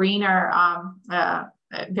sort of green or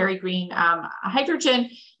very green hydrogen,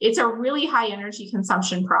 it's a really high energy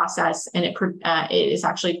consumption process, and it is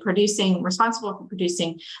actually responsible for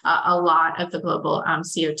producing a lot of the global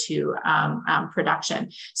CO2 production.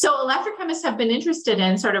 So electrochemists have been interested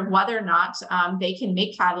in sort of whether or not they can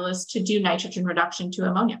make catalysts to do nitrogen reduction to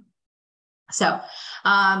ammonia. So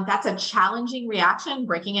that's a challenging reaction.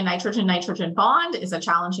 Breaking a nitrogen-nitrogen bond is a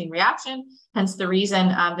challenging reaction, hence the reason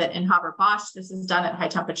that in Haber-Bosch, this is done at high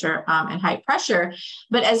temperature and high pressure.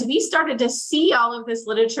 But as we started to see all of this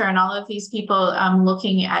literature and all of these people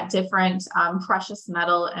looking at different precious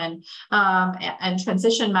metal and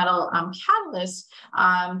transition metal catalysts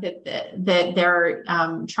that they're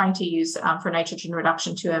trying to use for nitrogen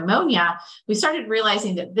reduction to ammonia, we started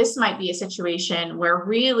realizing that this might be a situation where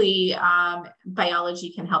really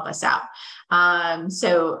biology can help us out.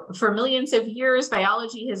 So for millions of years,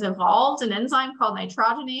 biology has evolved an enzyme called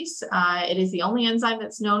nitrogenase. It is the only enzyme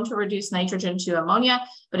that's known to reduce nitrogen to ammonia,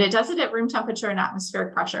 but it does it at room temperature and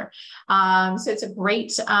atmospheric pressure. So it's a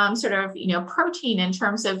great sort of, protein in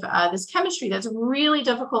terms of this chemistry that's really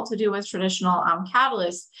difficult to do with traditional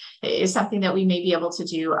catalysts, is something that we may be able to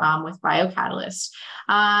do with biocatalysts.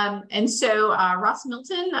 And so Ross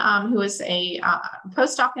Milton, who is a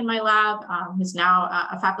postdoc in my lab, who's now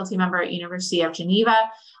a faculty member at University of Geneva,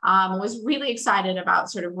 was really excited about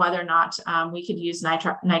sort of whether or not we could use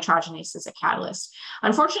nitrogenase as a catalyst.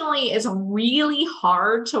 Unfortunately, it's really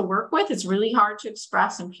hard to work with. It's really hard to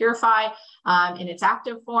express and purify in its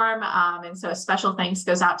active form. And so a special thanks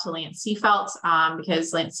goes out to Lance Seefelt,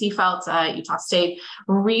 because Lance Seefelt at Utah State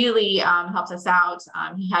really helped us out.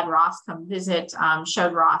 He had Ross come visit,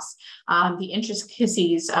 showed Ross the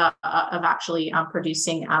intricacies of actually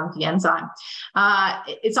producing the enzyme.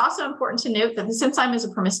 It's also important to note that this enzyme is a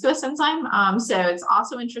promiscuous enzyme. So it's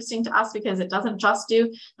also interesting to us because it doesn't just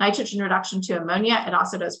do nitrogen reduction to ammonia. It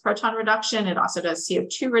also does proton reduction. It also does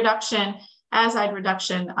CO2 reduction, azide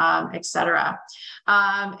reduction, et cetera.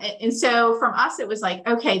 And so from us, it was like,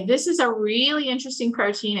 okay, this is a really interesting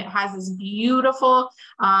protein. It has this beautiful,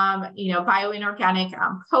 bioinorganic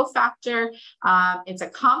cofactor. It's a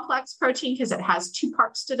complex protein because it has two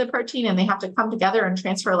parts to the protein, and they have to come together and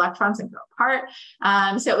transfer electrons and go apart.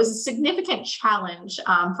 So it was a significant challenge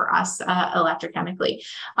for us electrochemically.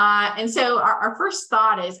 And so our first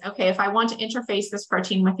thought is, okay, if I want to interface this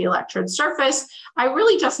protein with the electrode surface, I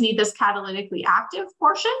really just need this catalytically active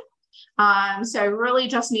portion. So I really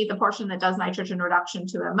just need the portion that does nitrogen reduction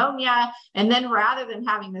to ammonia. And then rather than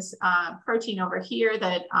having this protein over here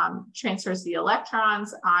that transfers the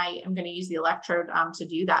electrons, I am going to use the electrode to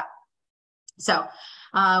do that. So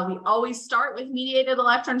we always start with mediated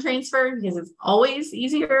electron transfer because it's always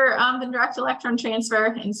easier than direct electron transfer.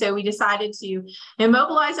 And so we decided to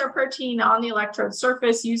immobilize our protein on the electrode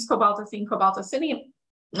surface, use cobaltocene, cobaltocinium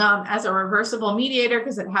as a reversible mediator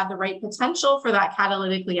because it had the right potential for that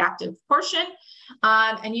catalytically active portion.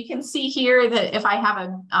 And you can see here that if I have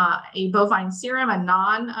a bovine serum, a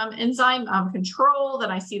non-enzyme control,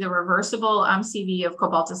 then I see the reversible CV of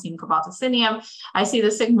cobaltocene, cobaltocinium. I see the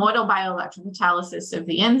sigmoidal bioelectrocatalysis of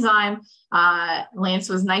the enzyme. Lance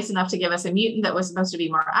was nice enough to give us a mutant that was supposed to be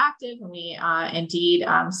more active, and we indeed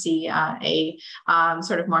see a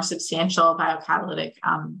sort of more substantial biocatalytic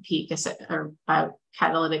peak or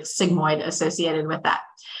biocatalytic sigmoid associated with that.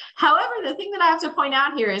 However, the thing that I have to point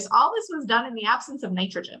out here is all this was done in the absence of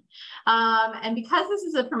nitrogen. And because this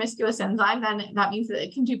is a promiscuous enzyme, then that means that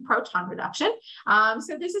it can do proton reduction.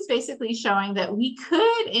 So this is basically showing that we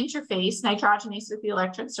could interface nitrogenase with the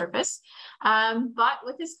electrode surface. But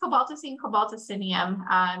with this cobaltocene,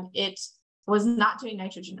 cobaltocinium, it was not doing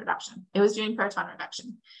nitrogen reduction. It was doing proton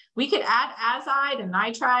reduction. We could add azide and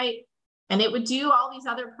nitrite, and it would do all these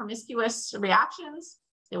other promiscuous reactions.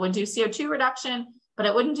 It would do CO2 reduction, but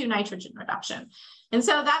it wouldn't do nitrogen reduction. And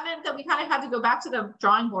so that meant that we kind of had to go back to the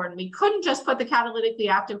drawing board, and we couldn't just put the catalytically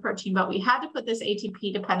active protein, but we had to put this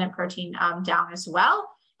ATP-dependent protein down as well.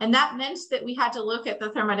 And that meant that we had to look at the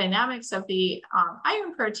thermodynamics of the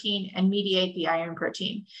iron protein and mediate the iron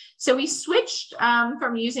protein. So we switched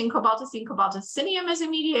from using cobaltocene, cobaltocinium as a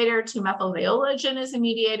mediator to methyl viologen as a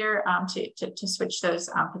mediator to switch those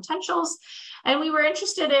potentials. And we were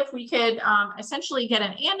interested if we could essentially get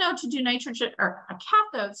an anode to do nitrogen, or a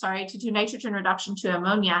cathode, sorry, to do nitrogen reduction to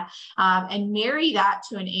ammonia, and marry that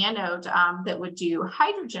to an anode that would do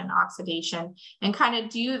hydrogen oxidation and kind of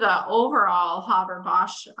do the overall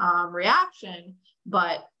Haber-Bosch reaction,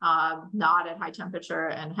 but not at high temperature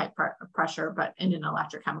and high pressure, but in an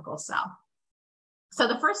electrochemical cell. So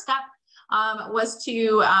the first step was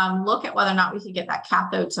to look at whether or not we could get that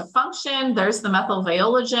cathode to function. There's the methyl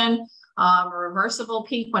viologen. Reversible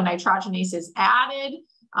peak when nitrogenase is added.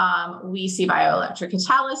 We see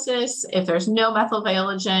bioelectrocatalysis. If there's no methyl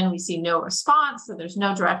viologen, we see no response, so there's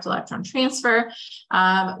no direct electron transfer.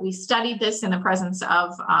 We studied this in the presence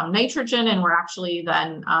of nitrogen, and we're actually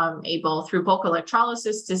then able, through bulk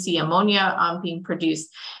electrolysis, to see ammonia being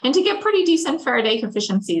produced and to get pretty decent Faraday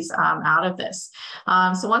efficiencies out of this.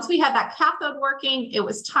 So once we had that cathode working, it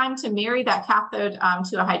was time to marry that cathode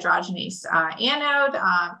to a hydrogenase anode.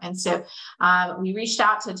 And so we reached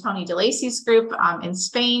out to Tony DeLacy's group in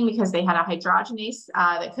Spain, because they had a hydrogenase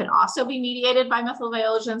that could also be mediated by methyl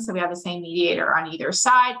viologen. So we had the same mediator on either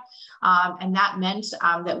side. And that meant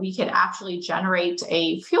that we could actually generate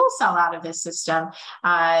a fuel cell out of this system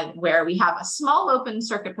where we have a small open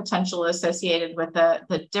circuit potential associated with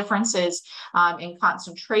the differences in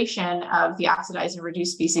concentration of the oxidized and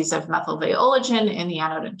reduced species of methyl viologen in the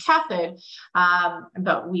anode and cathode.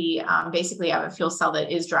 But we basically have a fuel cell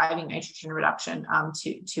that is driving nitrogen reduction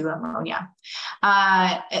to ammonia.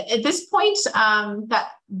 At this point,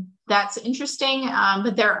 that's interesting,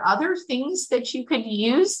 but there are other things that you could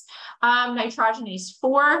use nitrogenase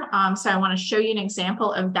for. So I want to show you an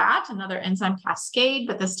example of that, another enzyme Cascade,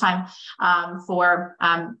 but this time with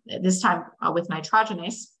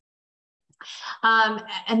nitrogenase.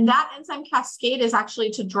 And that enzyme Cascade is actually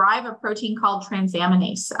to drive a protein called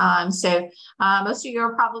transaminase. So most of you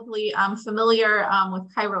are probably familiar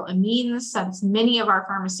with chiral amines, since many of our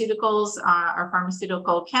pharmaceuticals, our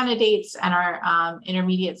pharmaceutical candidates, and our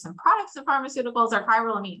intermediates and products of pharmaceuticals are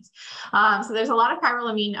chiral amines. So there's a lot of chiral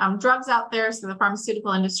amine drugs out there. So the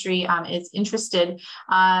pharmaceutical industry is interested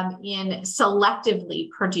in selectively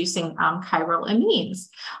producing chiral amines.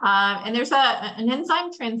 And there's an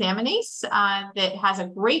enzyme transaminase that has a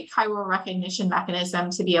great chiral recognition mechanism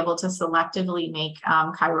to be able to selectively make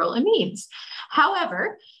chiral amines.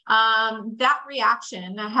 However, that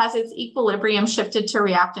reaction has its equilibrium shifted to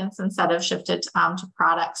reactants instead of shifted to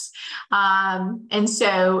products. And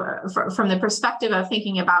so from the perspective of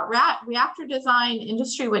thinking about reactor design,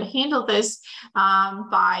 industry would handle this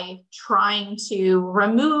by trying to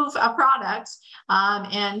remove a product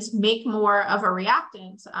and make more of a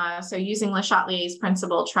reactant. So using Le Chatelier's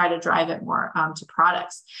principle, try to drive it more to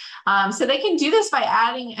products. So they can do this by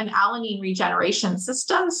adding an alanine regeneration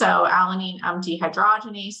system. So alanine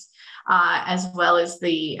dehydrogenase, as well as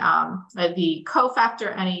the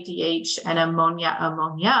cofactor NADH and ammonia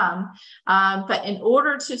ammonium. But in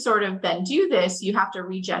order to sort of then do this, you have to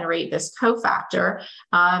regenerate this cofactor,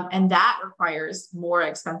 and that requires more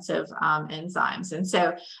expensive enzymes. And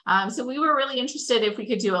so, so we were really interested if we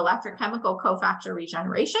could do electrochemical cofactor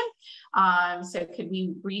regeneration. So could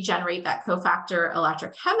we regenerate that cofactor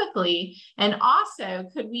electrochemically? And also,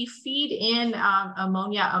 could we feed in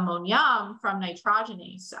ammonia ammonium from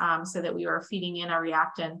nitrogenase so that we were feeding in a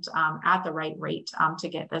reactant at the right rate to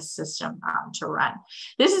get this system to run?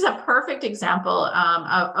 This is a perfect example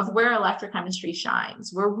of where electrochemistry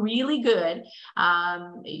shines. We're really good.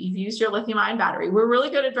 You've used your lithium-ion battery. We're really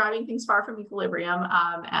good at driving things far from equilibrium.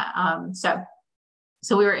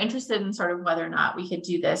 So we were interested in sort of whether or not we could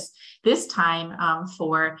do this time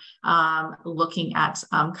for looking at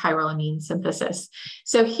chiral amine synthesis.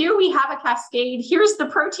 So here we have a cascade. Here's the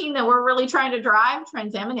protein that we're really trying to drive,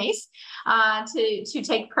 transaminase, to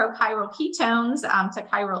take prochiral ketones to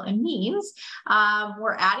chiral amines.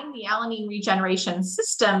 We're adding the alanine regeneration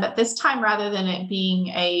system, but this time, rather than it being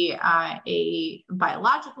a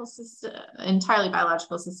biological system, entirely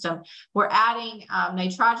biological system, we're adding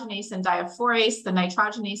nitrogenase and diaphorase. The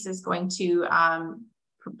nitrogenase is going to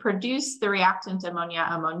produce the reactant ammonia,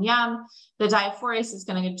 ammonium. The diaphorase is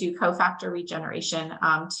going to do cofactor regeneration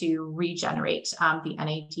to regenerate the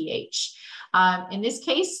NADH. In this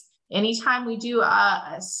case, anytime we do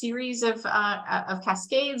a series of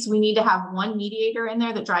cascades, we need to have one mediator in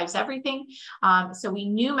there that drives everything. So we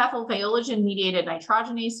knew methylviologen mediated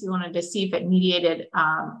nitrogenase. We wanted to see if it mediated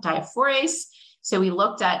diaphorase. So we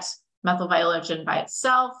looked at methylviologen by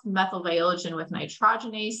itself, methylviologen with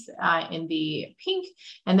nitrogenase in the pink.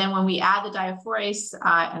 And then when we add the diaphorase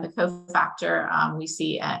and the cofactor, we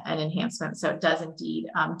see an enhancement. So it does indeed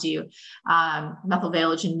do.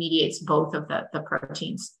 Methylviologen mediates both of the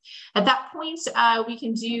proteins. At that point, we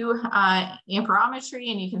can do amperometry,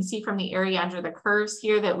 and you can see from the area under the curves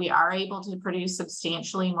here that we are able to produce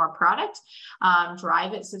substantially more product,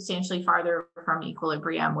 drive it substantially farther from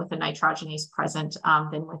equilibrium with the nitrogenase present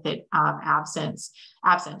than with it absent.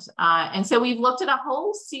 And so we've looked at a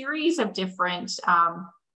whole series of different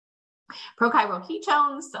prochiral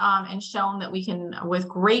ketones and shown that we can, with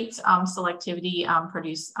great selectivity,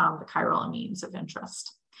 produce the chiral amines of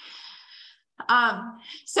interest.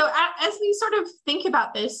 So as we sort of think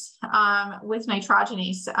about this with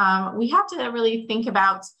nitrogenase, we have to really think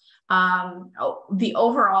about the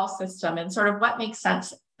overall system and sort of what makes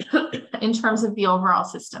sense in terms of the overall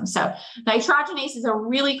system. So nitrogenase is a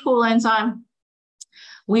really cool enzyme.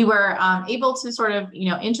 We were able to sort of,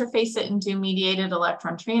 interface it and do mediated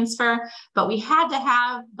electron transfer, but we had to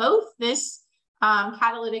have both this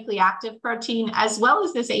catalytically active protein as well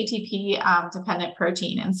as this ATP dependent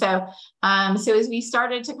protein. And so, so as we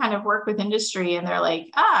started to kind of work with industry, and they're like,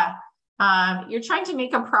 you're trying to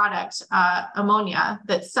make a product, ammonia,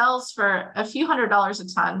 that sells for a few $100s a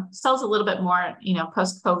ton, sells a little bit more,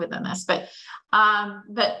 post-COVID than this, but $500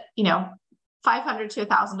 to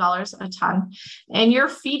 $1,000 a ton, and you're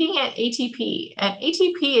feeding it ATP, and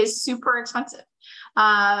ATP is super expensive.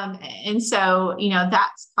 And so,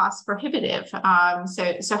 that's cost prohibitive.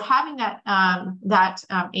 So having that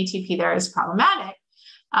ATP there is problematic.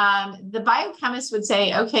 The biochemist would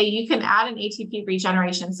say, okay, you can add an ATP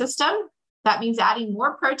regeneration system. That means adding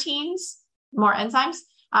more proteins, more enzymes,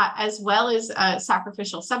 as well as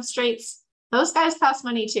sacrificial substrates. Those guys cost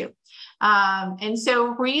money too. And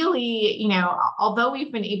so really, although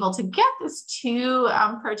we've been able to get this two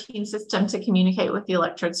protein system to communicate with the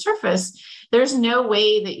electrode surface, there's no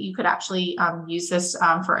way that you could actually use this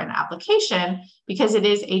for an application because it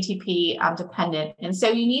is ATP dependent. And so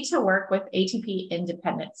you need to work with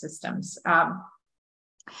ATP-independent systems.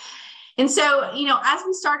 And so, as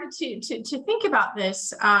we started to think about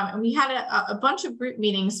this, and we had a bunch of group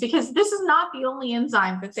meetings, because this is not the only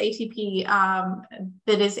enzyme that's ATP,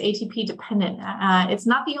 that is ATP dependent. It's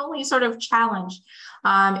not the only sort of challenge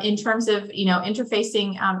in terms of,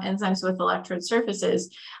 interfacing enzymes with electrode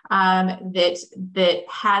surfaces that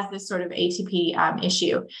has this sort of ATP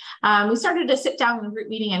issue. We started to sit down in a group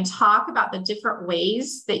meeting and talk about the different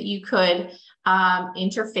ways that you could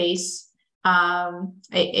interface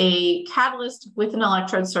a catalyst with an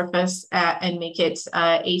electrode surface and make it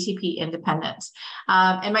ATP independent.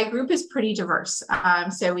 And my group is pretty diverse.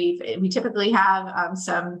 So we typically have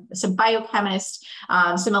some biochemists,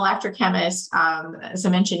 some electrochemists,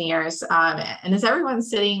 some engineers, and as everyone's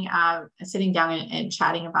sitting down and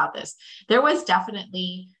chatting about this, there was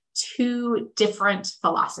definitely two different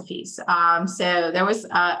philosophies. So there was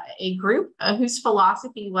a group whose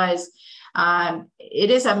philosophy was, it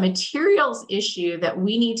is a materials issue that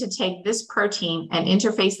we need to take this protein and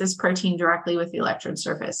interface this protein directly with the electrode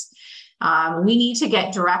surface. We need to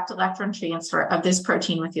get direct electron transfer of this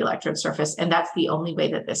protein with the electrode surface, and that's the only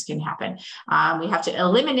way that this can happen. We have to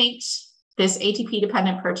eliminate this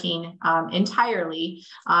ATP-dependent protein entirely,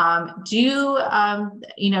 do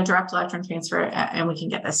direct electron transfer, and we can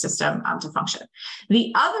get this system to function.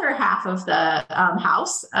 The other half of the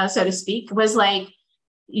house, so to speak, was like,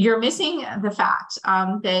 you're missing the fact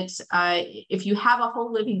that if you have a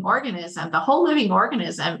whole living organism, the whole living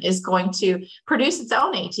organism is going to produce its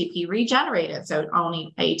own ATP, regenerate its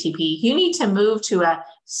own ATP. You need to move to a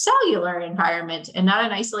cellular environment and not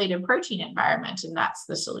an isolated protein environment, and that's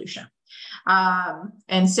the solution.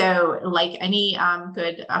 And so, like any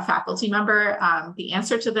good faculty member, the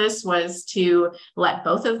answer to this was to let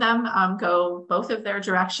both of them go both of their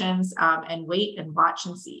directions and wait and watch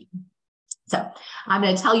and see. So I'm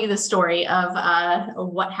going to tell you the story of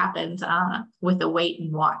what happened with the wait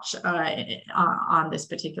and watch on this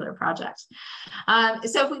particular project.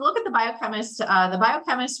 So if we look at the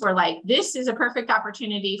biochemists were like, this is a perfect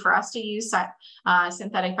opportunity for us to use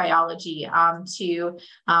synthetic biology to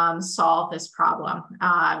solve this problem.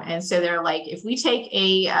 And so they're like, if we take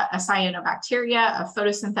a cyanobacteria, a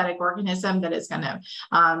photosynthetic organism that is going to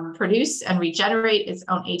produce and regenerate its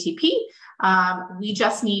own ATP, we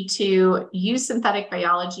just need to use synthetic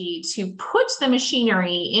biology to put the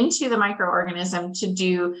machinery into the microorganism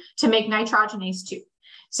to make nitrogenase 2.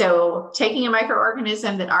 So taking a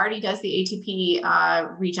microorganism that already does the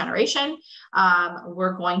ATP regeneration,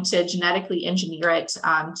 we're going to genetically engineer it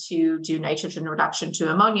to do nitrogen reduction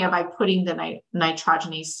to ammonia by putting the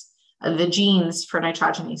nitrogenase, the genes for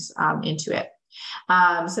nitrogenase into it.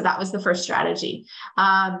 So that was the first strategy.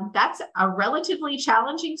 That's a relatively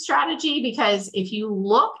challenging strategy because if you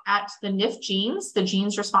look at the NIF genes, the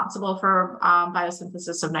genes responsible for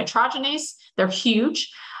biosynthesis of nitrogenase, they're huge.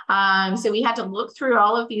 So we had to look through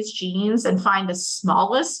all of these genes and find the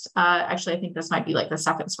smallest, actually, I think this might be like the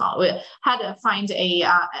second small. We had to find a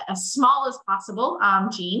smallest possible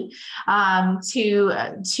gene to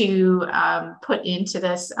put into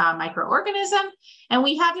this microorganism. And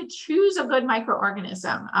we had to choose a good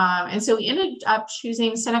microorganism. And so we ended up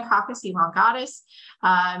choosing Synococcus elongatus,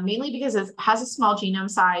 mainly because it has a small genome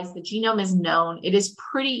size. The genome is known. It is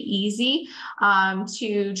pretty easy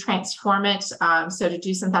to transform it. So to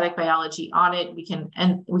do synthetic biology on it, we can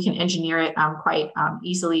engineer it quite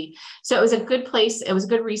easily. So it was a good place. It was a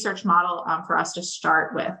good research model for us to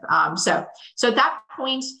start with. So at that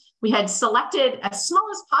point, we had selected as small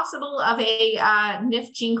as possible of a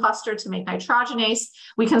NIF gene cluster to make nitrogenase.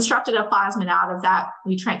 We constructed a plasmid out of that.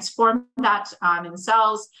 We transformed that in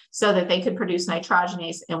cells so that they could produce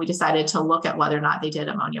nitrogenase, and we decided to look at whether or not they did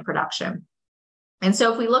ammonia production. And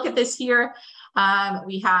so if we look at this here,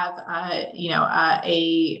 we have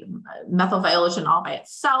a methylviolation all by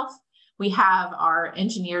itself. We have our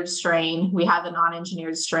engineered strain, we have the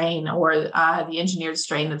non-engineered strain, or the engineered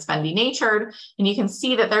strain that's been denatured. And you can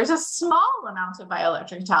see that there's a small amount of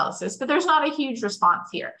bioelectrocatalysis, but there's not a huge response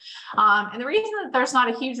here. And the reason that there's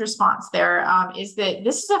not a huge response there is that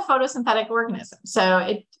this is a photosynthetic organism. So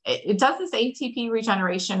it does this ATP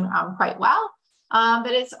regeneration quite well.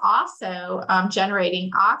 But it's also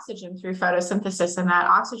generating oxygen through photosynthesis, and that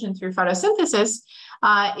oxygen through photosynthesis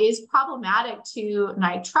is problematic to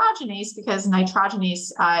nitrogenase because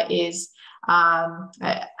nitrogenase is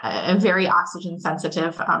a very oxygen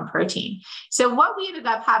sensitive protein. So what we ended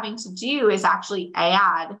up having to do is actually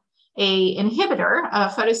add a inhibitor, a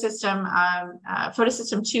photosystem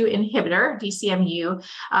 2 inhibitor, DCMU,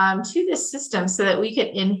 to this system so that we could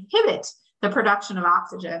inhibit the production of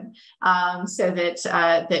oxygen so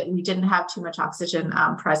that we didn't have too much oxygen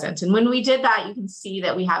present. And when we did that, you can see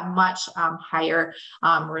that we have much higher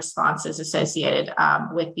responses associated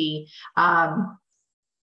with the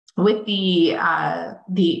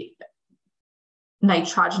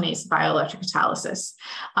nitrogenase bioelectrocatalysis.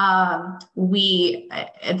 We,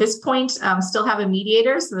 at this point, still have a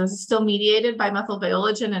mediator. So this is still mediated by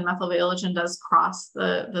methylviologen, and methylviologen does cross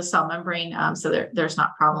the cell membrane. So there's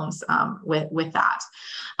not problems with that.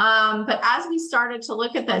 But as we started to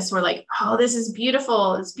look at this, we're like, oh, this is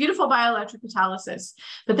beautiful. It's beautiful bioelectrocatalysis.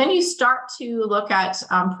 But then you start to look at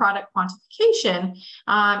product quantification.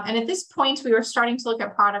 And at this point, we were starting to look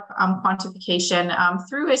at product quantification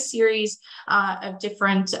through a series of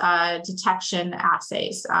different detection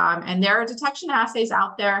assays. And there are detection assays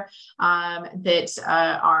out there that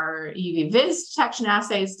are UV-vis detection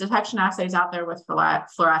assays out there with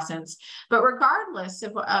fluorescence. But regardless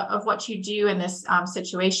of what you do in this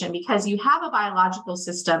situation, because you have a biological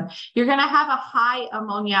system, you're going to have a high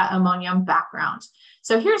ammonium background.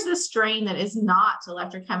 So here's the strain that is not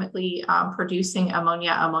electrochemically producing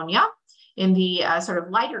ammonia in the sort of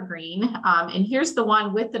lighter green. And here's the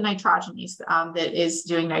one with the nitrogenase that is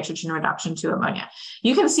doing nitrogen reduction to ammonia.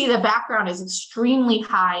 You can see the background is extremely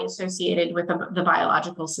high associated with the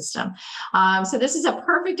biological system. So this is a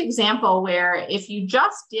perfect example where if you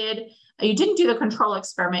didn't do the control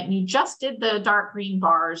experiment and you just did the dark green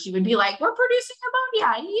bars, you would be like, we're producing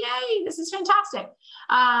ammonia, yay, this is fantastic.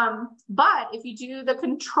 But if you do the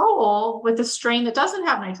control with the strain that doesn't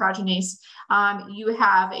have nitrogenase, you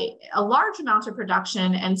have a large amount of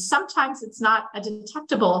production, and sometimes it's not a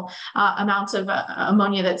detectable amount of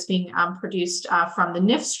ammonia that's being produced from the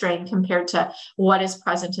NIF strain compared to what is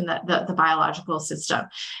present in the biological system.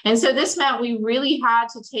 And so this meant we really had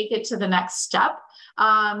to take it to the next step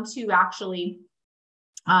to actually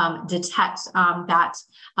detect that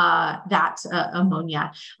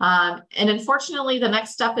ammonia. And unfortunately, the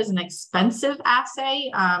next step is an expensive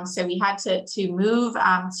assay. So we had to move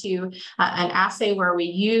to an assay where we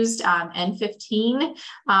used N15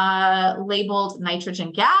 labeled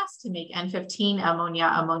nitrogen gas to make N15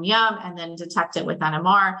 ammonium, and then detect it with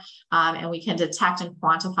NMR. And we can detect and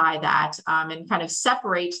quantify that and kind of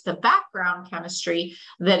separate the background chemistry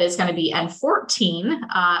that is going to be N14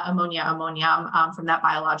 ammonium from that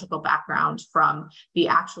biological background from the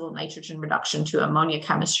actual nitrogen reduction to ammonia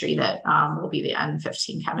chemistry that will be the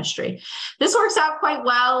N15 chemistry. This works out quite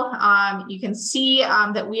well. You can see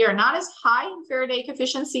that we are not as high in Faraday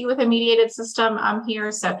efficiency with a mediated system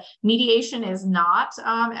here. So mediation is not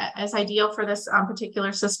as ideal for this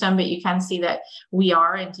particular system, but you can see that we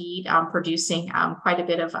are indeed producing quite a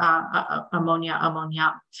bit of ammonia.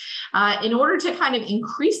 In order to kind of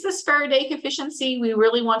increase this Faraday efficiency, we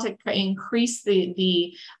really want to increase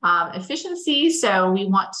the efficiency. So we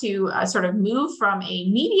want to sort of move from a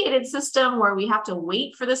mediated system where we have to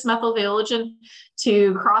wait for this methyl valent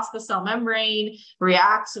to cross the cell membrane,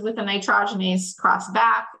 react with the nitrogenase, cross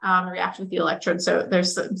back, react with the electrode. So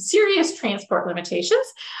there's some serious transport limitations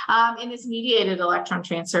in this mediated electron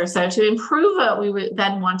transfer. So to improve it, we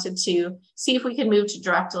then wanted to see if we could move to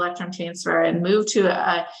direct electron transfer and move to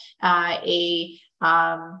a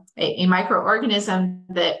microorganism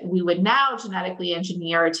that we would now genetically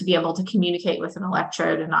engineer to be able to communicate with an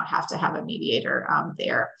electrode and not have to have a mediator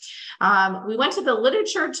there. We went to the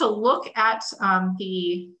literature to look at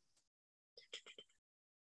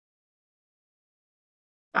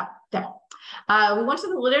we went to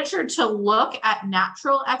the literature to look at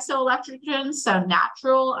natural exoelectrogens, so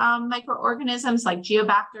natural microorganisms like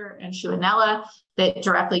Geobacter and Shewanella that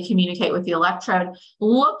directly communicate with the electrode,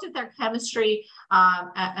 looked at their chemistry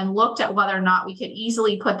and looked at whether or not we could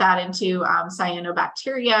easily put that into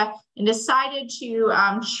cyanobacteria, and decided to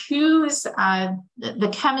choose the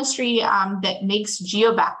chemistry that makes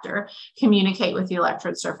Geobacter communicate with the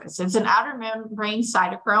electrode surface. It's an outer membrane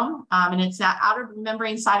cytochrome, and it's that outer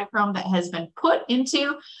membrane cytochrome that has been put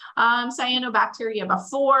into cyanobacteria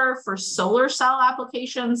before for solar cell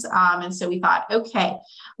applications. And so we thought, okay,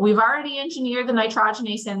 we've already engineered the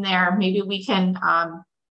nitrogenase in there. Maybe we can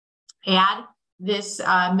add this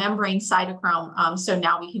membrane cytochrome, so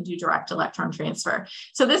now we can do direct electron transfer.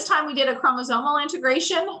 So this time we did a chromosomal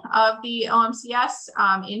integration of the OMCS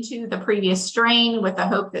into the previous strain with the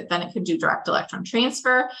hope that then it could do direct electron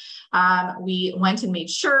transfer. We went and made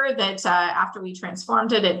sure that after we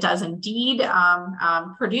transformed it, it does indeed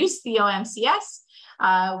produce the OMCS.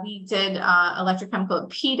 We did electrochemical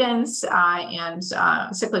impedance and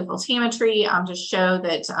cyclic voltammetry to show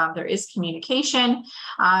that there is communication.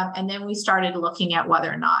 And then we started looking at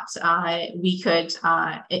whether or not we could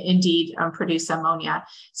indeed produce ammonia.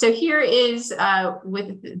 So here is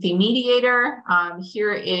with the mediator,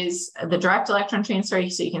 here is the direct electron transfer.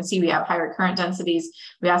 So you can see we have higher current densities.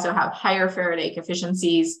 We also have higher Faraday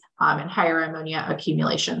efficiencies and higher ammonia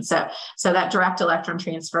accumulation. So that direct electron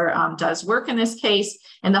transfer does work in this case.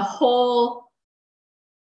 And the whole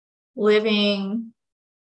living,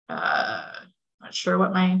 not sure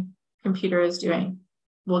what my computer is doing.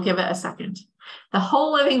 We'll give it a second. The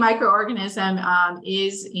whole living microorganism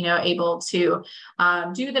is, able to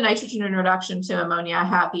do the nitrogen introduction to ammonia,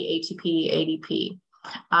 have the ATP,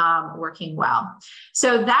 ADP working well.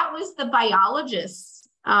 So that was the biologist's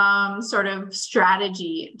sort of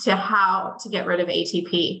strategy to how to get rid of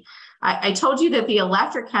ATP. I told you that the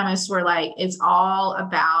electrochemists were like, it's all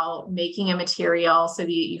about making a material so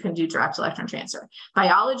that you can do direct electron transfer.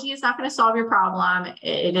 Biology is not going to solve your problem.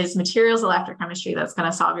 It is materials electrochemistry that's going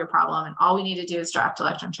to solve your problem. And all we need to do is direct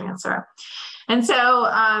electron transfer. And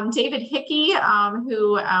so David Hickey,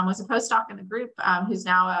 who was a postdoc in the group, who's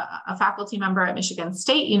now a faculty member at Michigan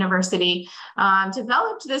State University,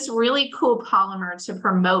 developed this really cool polymer to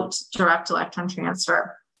promote direct electron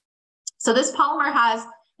transfer. So this polymer has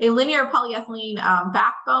a linear polyethylene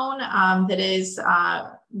backbone that is,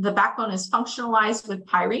 the backbone is functionalized with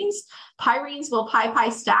pyrenes. Pyrenes will pi-pi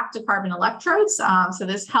stack to carbon electrodes. So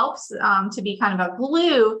this helps to be kind of a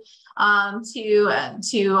glue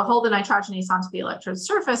to hold the nitrogenase onto the electrode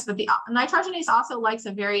surface. But the nitrogenase also likes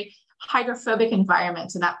a very hydrophobic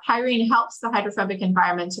environment, and that pyrene helps the hydrophobic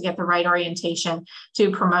environment to get the right orientation to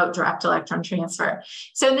promote direct electron transfer.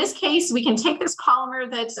 So in this case, we can take this polymer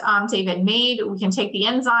that David made, we can take the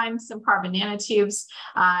enzyme, some carbon nanotubes,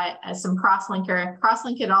 some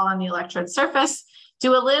crosslink it all on the electrode surface,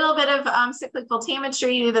 do a little bit of cyclic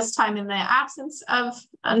voltammetry, this time in the absence of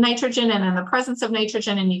nitrogen and in the presence of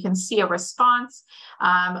nitrogen, and you can see a response.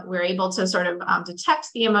 We're able to sort of detect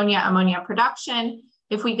the ammonia production.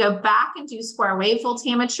 If we go back and do square wave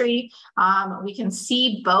voltammetry, we can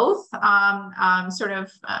see both sort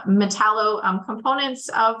of metallo components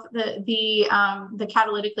of the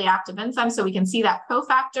catalytically active enzyme. So we can see that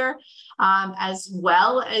cofactor as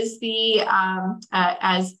well as the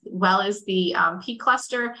P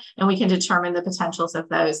cluster, and we can determine the potentials of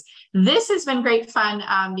those. This has been great fun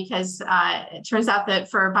because it turns out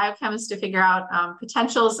that for biochemists to figure out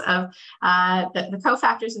potentials of the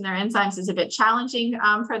cofactors in their enzymes is a bit challenging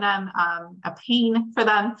for them, a pain for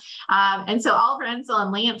them. And so Oliver Enzel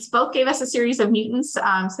and Lance both gave us a series of mutants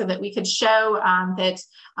so that we could show that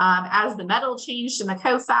as the metal changed in the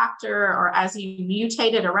cofactor, or as you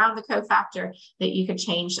mutated around the cofactor, that you could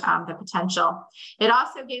change the potential. It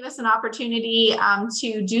also gave us an opportunity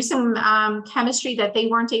to do some chemistry that they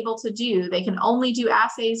weren't able to do. They can only do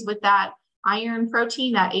assays with that iron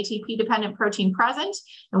protein, that ATP-dependent protein present,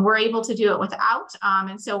 and we're able to do it without.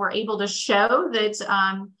 And so we're able to show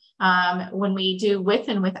that when we do with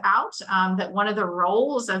and without, that one of the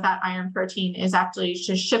roles of that iron protein is actually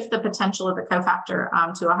to shift the potential of the cofactor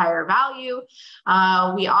to a higher value.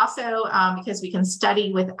 We also, because we can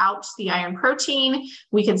study without the iron protein,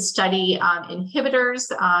 we can study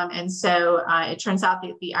inhibitors. And so it turns out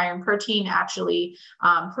that the iron protein actually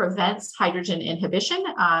prevents hydrogen inhibition.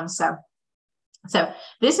 So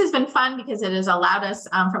this has been fun because it has allowed us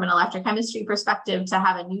from an electrochemistry perspective to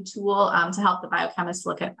have a new tool to help the biochemists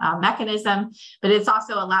look at mechanism, but it's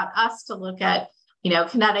also allowed us to look at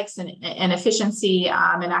kinetics and efficiency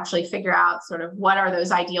and actually figure out sort of what are those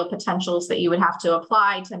ideal potentials that you would have to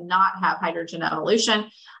apply to not have hydrogen evolution,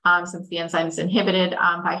 since the enzyme is inhibited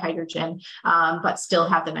by hydrogen, but still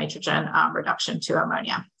have the nitrogen reduction to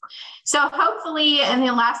ammonia. So hopefully in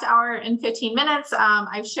the last hour and 15 minutes,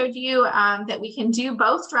 I've showed you that we can do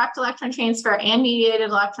both direct electron transfer and mediated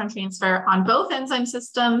electron transfer on both enzyme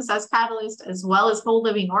systems as catalysts, as well as whole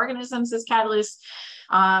living organisms as catalysts,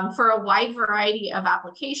 for a wide variety of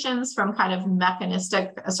applications, from kind of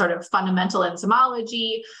mechanistic sort of fundamental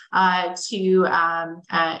enzymology to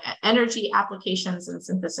energy applications and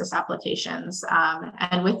synthesis applications.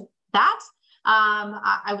 And with that,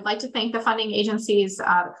 I would like to thank the funding agencies,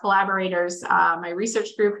 collaborators, my research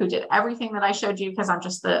group who did everything that I showed you because I'm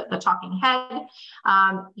just the talking head,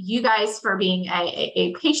 you guys for being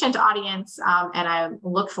a patient audience, and I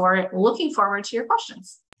looking forward to your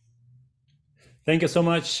questions. Thank you so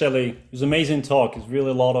much, Shelley. It was an amazing talk. It's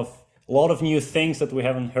really a lot of new things that we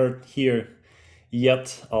haven't heard here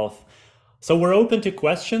yet of. So we're open to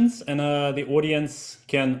questions, and the audience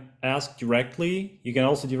can ask directly. You can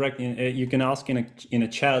also you can ask in a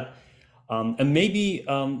chat, and maybe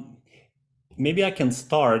I can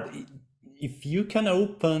start. If you can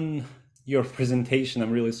open your presentation, I'm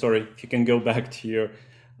really sorry. If you can go back to your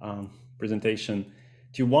presentation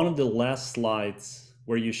to one of the last slides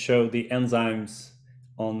where you show the enzymes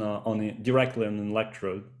directly on an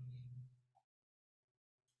electrode.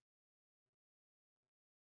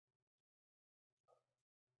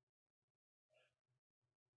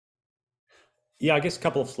 Yeah, I guess a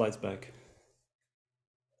couple of slides back.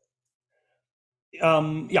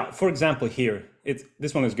 Yeah, for example, here,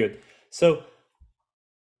 this one is good. So,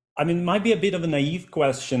 I mean, it might be a bit of a naive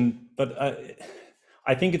question, but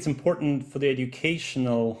I think it's important for the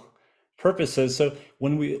educational purposes. So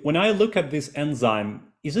when I look at this enzyme,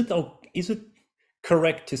 is it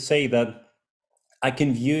correct to say that I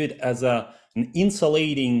can view it as an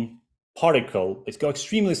insulating particle? It's got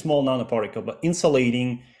extremely small nanoparticle, but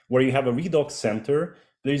insulating, where you have a redox center.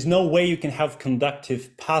 There's no way you can have conductive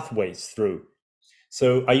pathways through.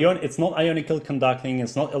 So it's not ionically conducting,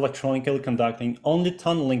 it's not electronically conducting, only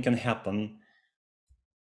tunneling can happen.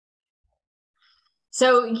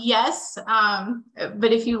 So yes,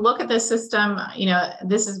 but if you look at the system,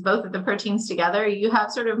 this is both of the proteins together. You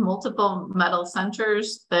have sort of multiple metal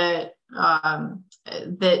centers that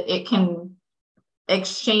it can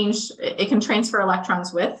exchange, it can transfer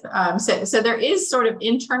electrons with. So there is sort of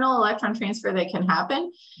internal electron transfer that can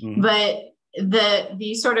happen, but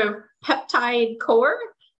the sort of peptide core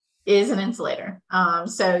is an insulator.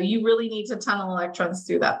 So you really need to tunnel electrons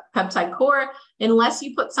through that peptide core unless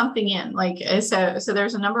you put something in. So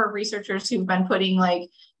there's a number of researchers who've been putting metal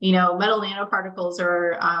nanoparticles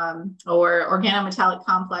or organometallic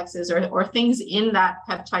complexes or things in that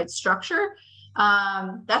peptide structure.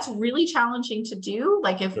 That's really challenging to do.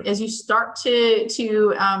 As you start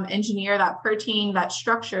to engineer that protein, that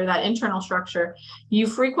structure, that internal structure, you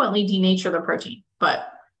frequently denature the protein. But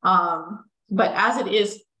as it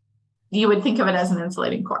is, you would think of it as an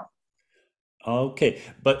insulating core. Okay,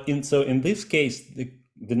 but in this case,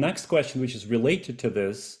 the next question, which is related to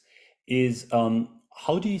this, is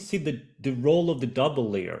how do you see the role of the double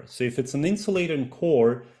layer? So if it's an insulating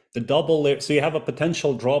core, the double layer, so you have a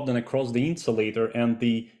potential drop then across the insulator, and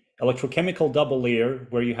the electrochemical double layer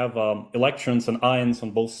where you have electrons and ions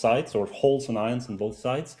on both sides, or holes and ions on both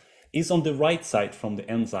sides, is on the right side from the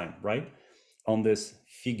enzyme, right? On this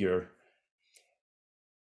figure.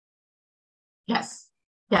 Yes.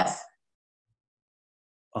 Yes.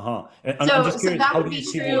 I'm just So curious, that how would do you be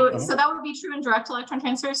see true. the, So that would be true in direct electron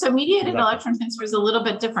transfer. So mediated Exactly. electron transfer is a little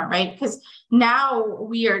bit different, right? Because now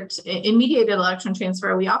we are in mediated electron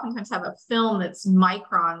transfer, we oftentimes have a film that's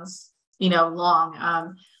microns, long.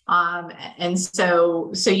 And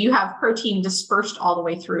so you have protein dispersed all the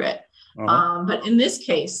way through it. But in this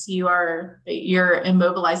case, you're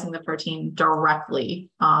immobilizing the protein directly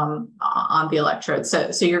on the electrode.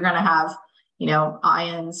 So you're going to have,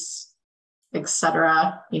 ions,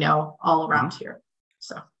 etc., all around here.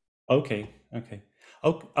 So okay.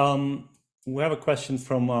 Oh, we have a question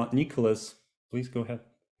from Nicholas. Please go ahead.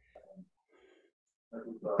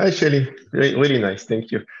 Hi, Shelley. Really nice.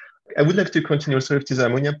 Thank you. I would like to continue also with this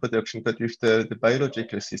ammonia production, but with the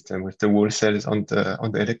biological system, with the wall cells on the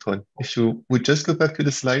electron. If you would just go back to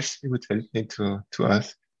the slides, it would help me to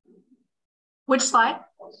ask. Which slide?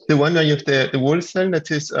 The one where you have the wall cell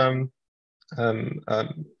that is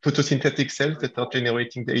photosynthetic cells that are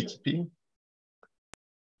generating the ATP.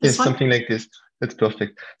 Yes, something like this. That's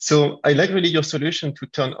perfect. So I like really your solution to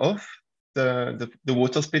turn off the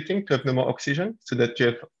water splitting to have no more oxygen, so that you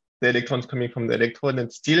have the electrons coming from the electrode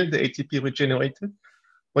and still the ATP regenerated.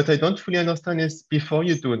 What I don't fully understand is before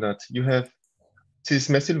you do that, you have this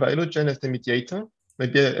methyl vialogen as the mediator,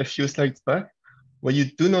 maybe a few slides back, where you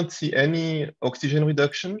do not see any oxygen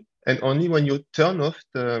reduction, and only when you turn off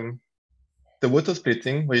the water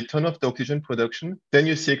splitting, where you turn off the oxygen production, then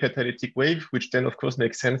you see a catalytic wave, which then of course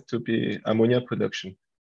makes sense to be ammonia production.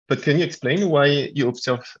 But can you explain why you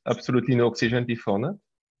observe absolutely no oxygen before that?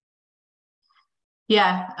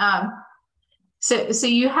 Yeah. So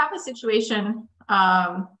you have a situation,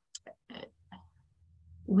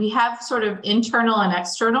 we have sort of internal and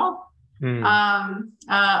external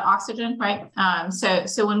oxygen, right?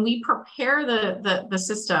 So when we prepare the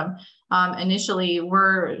system, initially,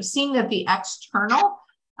 we're seeing that the external,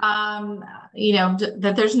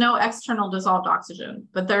 that there's no external dissolved oxygen,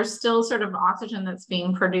 but there's still sort of oxygen that's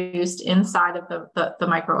being produced inside of the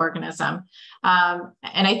microorganism.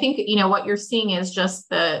 And I think, what you're seeing is just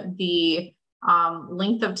the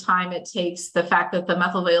length of time it takes, the fact that the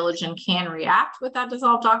methyl vialogen can react with that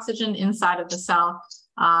dissolved oxygen inside of the cell.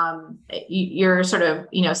 You're sort of,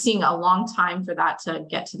 seeing a long time for that to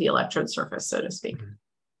get to the electrode surface, so to speak.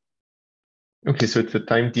 Okay, so it's a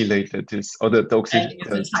time delay that is, or the oxygen,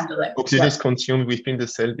 oxygen is consumed within the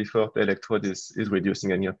cell before the electrode is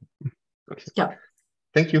reducing any of it. Okay. Yeah.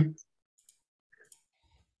 Thank you.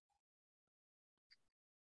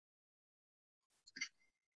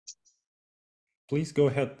 Please go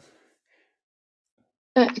ahead.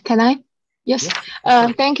 Can I? Yes.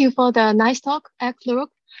 Yeah. Thank you for the nice talk, Electrode.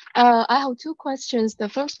 I have two questions. The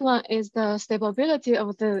first one is the stability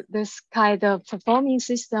of this kind of performing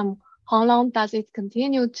system. How long does it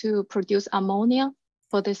continue to produce ammonia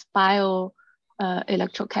for this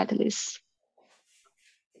bioelectrocatalysis?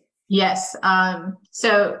 Yes.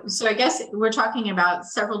 So I guess we're talking about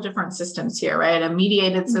several different systems here, right? A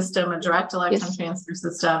mediated system, a direct electron transfer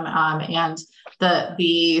system, and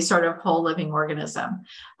the sort of whole living organism.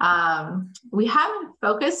 We haven't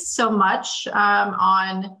focused so much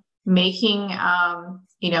on making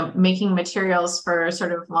materials for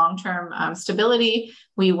sort of long-term stability.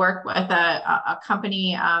 We work with a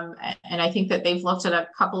company, and I think that they've looked at a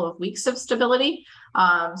couple of weeks of stability.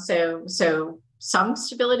 So some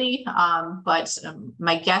stability, but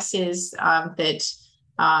my guess is that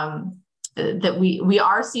we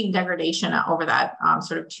are seeing degradation over that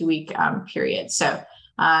sort of 2-week period. So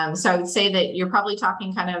I would say that you're probably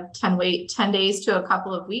talking kind of 10 days to a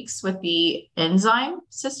couple of weeks with the enzyme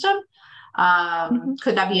system.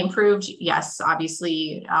 Could that be improved? Yes,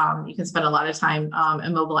 obviously, you can spend a lot of time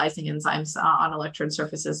immobilizing enzymes on electrode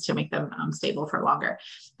surfaces to make them stable for longer.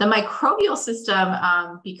 The microbial system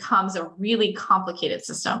becomes a really complicated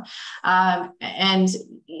system. And,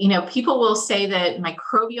 people will say that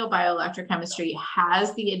microbial bioelectrochemistry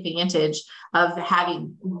has the advantage of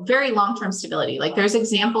having very long-term stability. Like there's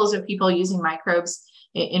examples of people using microbes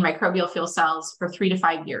in microbial fuel cells for 3 to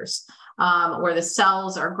 5 years. Where the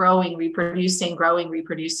cells are growing, reproducing, and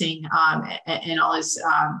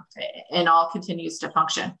all continues to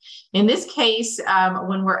function. In this case,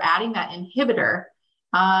 when we're adding that inhibitor,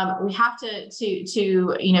 we have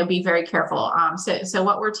to be very careful. So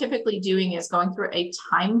what we're typically doing is going through a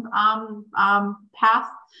time path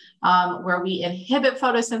where we inhibit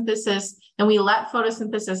photosynthesis and we let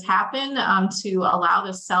photosynthesis happen to allow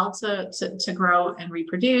the cell to grow and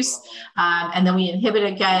reproduce. And then we inhibit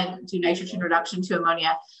again, do nitrogen reduction to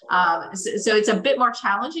ammonia. So it's a bit more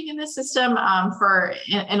challenging in this system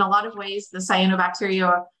in a lot of ways. The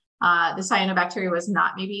cyanobacteria was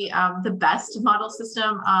not maybe the best model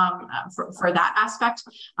system for that aspect,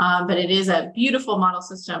 but it is a beautiful model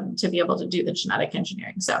system to be able to do the genetic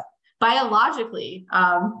engineering. So biologically,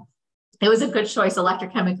 it was a good choice.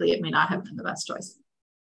 Electrochemically, it may not have been the best choice.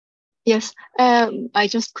 Yes, I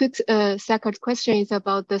just quick second question is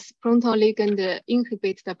about this proton ligand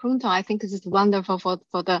inhibit the proton. I think this is wonderful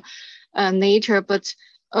for the nature, but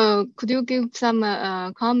could you give some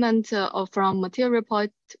comment from material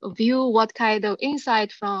point of view? What kind of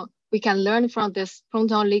insight we can learn from this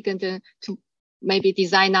proton ligand to maybe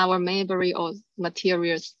design our memory or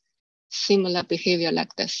materials similar behavior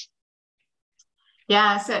like this?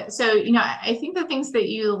 Yeah, so I think the things that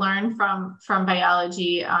you learn from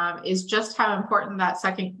biology is just how important that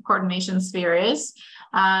second coordination sphere is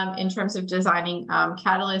in terms of designing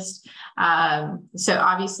catalysts. So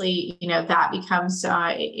obviously, that becomes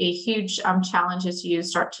a huge challenge as you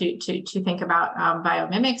start to think about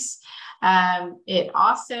biomimics. It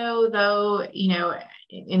also, though,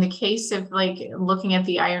 in the case of like looking at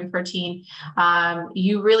the iron protein,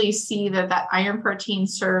 you really see that iron protein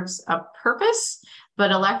serves a purpose.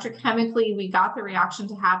 But electrochemically, we got the reaction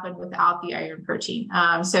to happen without the iron protein.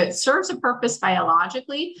 So it serves a purpose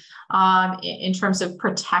biologically in terms of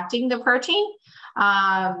protecting the protein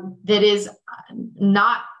that is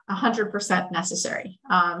not 100% necessary.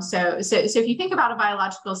 So if you think about a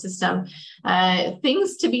biological system,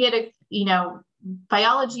 things to be at a,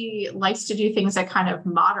 biology likes to do things at kind of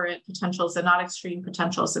moderate potentials and not extreme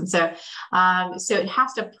potentials. And so it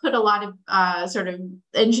has to put a lot of sort of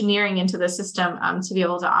engineering into the system to be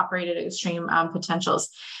able to operate at extreme potentials.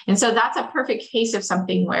 And so that's a perfect case of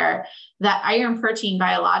something where that iron protein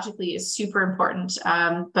biologically is super important,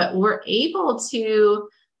 but we're able to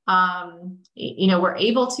handle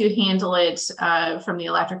it from the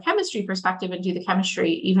electrochemistry perspective and do the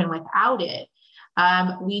chemistry even without it.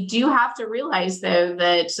 We do have to realize, though,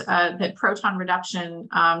 that proton reduction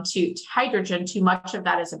to hydrogen, too much of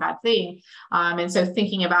that is a bad thing. And so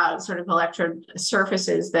thinking about sort of electrode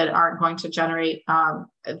surfaces that aren't going to generate,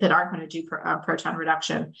 that aren't going to do proton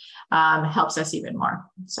reduction helps us even more.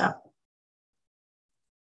 So.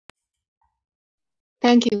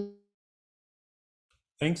 Thank you.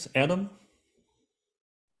 Thanks, Adam.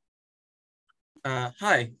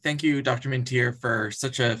 Hi, thank you, Dr. Minteer, for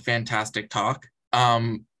such a fantastic talk.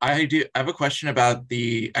 I have a question about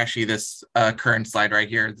this current slide right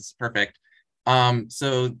here. This is perfect.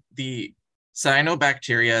 So the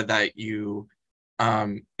cyanobacteria that you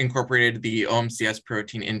incorporated the OMCS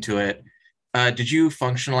protein into it, did you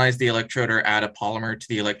functionalize the electrode or add a polymer to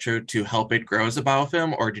the electrode to help it grow as a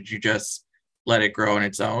biofilm, or did you just let it grow on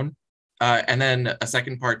its own? And then a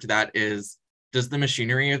second part to that is, does the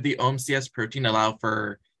machinery of the OMCS protein allow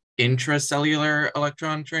for intracellular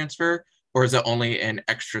electron transfer, or is it only an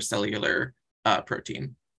extracellular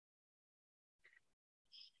protein?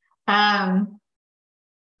 I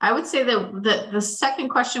would say that the second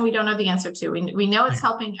question we don't know the answer to. We know it's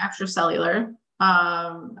helping extracellular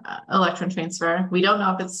electron transfer. We don't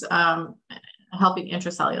know if it's helping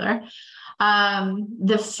intracellular.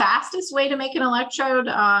 The fastest way to make an electrode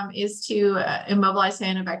is to immobilize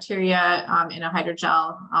cyanobacteria in a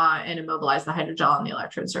hydrogel and immobilize the hydrogel on the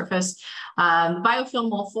electrode surface. Biofilm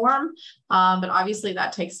will form, but obviously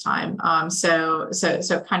that takes time. So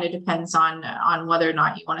it kind of depends on whether or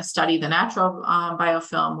not you want to study the natural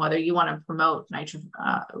biofilm, whether you want to promote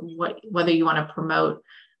whether you want to promote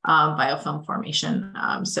biofilm formation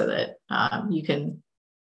so that you can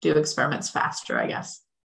do experiments faster, I guess.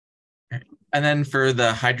 And then for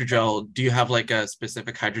the hydrogel, do you have like a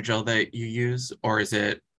specific hydrogel that you use, or is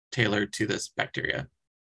it tailored to this bacteria?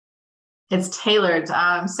 It's tailored.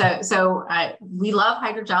 So we love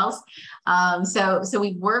hydrogels. So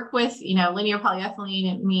we work with, linear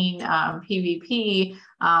polyethylene, PVP,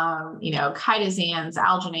 chitosanes,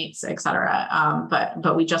 alginates, et cetera.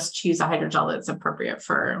 But we just choose a hydrogel that's appropriate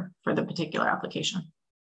for the particular application.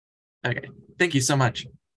 Okay, thank you so much.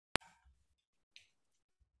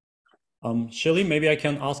 Shelley, maybe I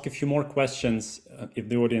can ask a few more questions if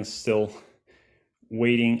the audience is still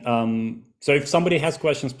waiting. So if somebody has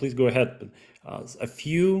questions, please go ahead. A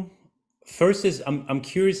few. First is, I'm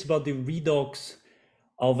curious about the redox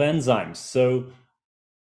of enzymes. So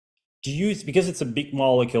because it's a big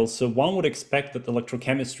molecule, so one would expect that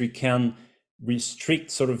electrochemistry can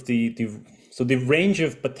restrict sort of so the range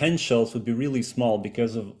of potentials would be really small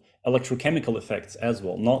because of electrochemical effects as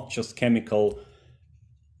well, not just chemical.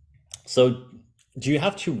 So do you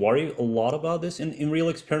have to worry a lot about this in real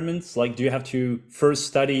experiments? Like, do you have to first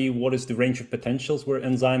study what is the range of potentials where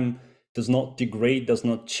enzyme does not degrade, does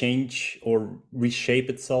not change or reshape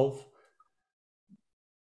itself?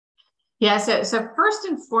 Yeah, so first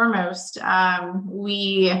and foremost,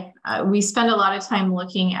 we spend a lot of time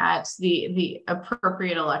looking at the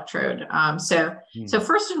appropriate electrode. So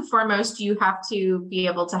first and foremost, you have to be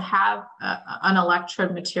able to have an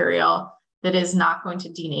electrode material that is not going to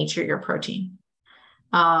denature your protein.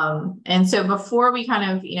 And so before we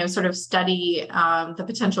kind of sort of study the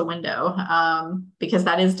potential window, because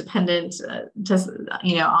that is dependent just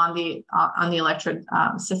on the electrode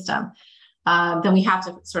system. Then we have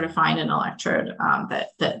to sort of find an electrode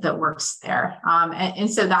that works there. And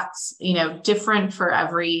so that's, different for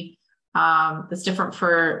every, that's different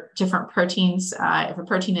for different proteins. If a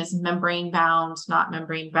protein is membrane bound, not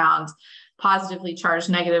membrane bound, positively charged,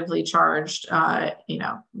 negatively charged,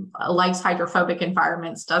 likes hydrophobic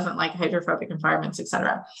environments, doesn't like hydrophobic environments, et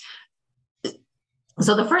cetera.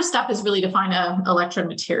 So the first step is really to find an electrode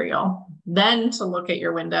material, then to look at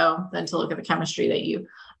your window, then to look at the chemistry that you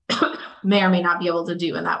may or may not be able to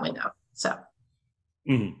do in that window. So,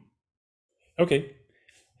 okay.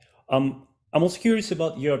 I'm also curious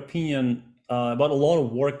about your opinion about a lot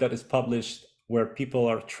of work that is published where people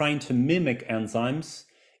are trying to mimic enzymes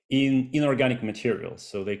in inorganic materials.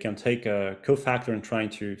 So they can take a cofactor and trying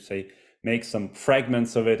to, say, make some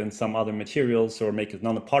fragments of it in some other materials, or make it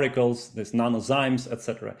nanoparticles, there's nanozymes,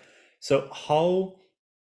 etc. So how,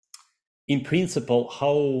 in principle,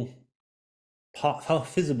 how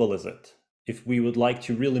feasible is it if we would like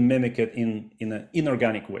to really mimic it in an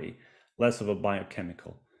inorganic way, less of a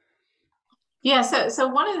biochemical? Yeah, so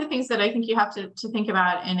one of the things that I think you have to think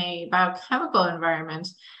about in a biochemical environment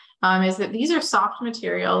is that these are soft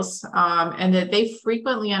materials and that they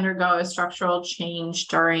frequently undergo a structural change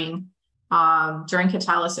during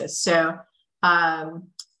catalysis.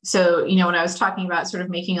 So when I was talking about sort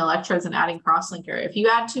of making electrodes and adding crosslinker, if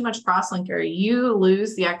you add too much crosslinker, you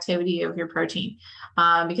lose the activity of your protein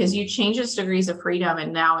because you change its degrees of freedom,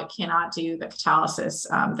 and now it cannot do the catalysis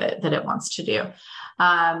that it wants to do.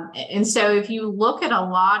 And so if you look at a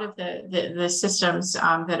lot of the systems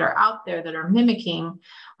that are out there that are mimicking,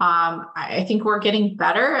 I think we're getting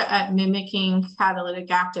better at mimicking catalytic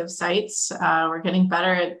active sites. We're getting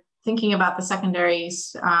better at thinking about the secondary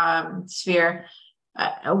sphere.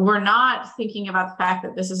 We're not thinking about the fact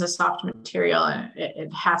that this is a soft material and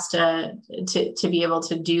it has to be able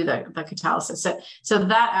to do the catalysis. So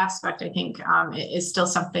that aspect, I think, is still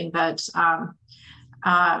something that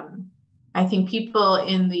I think people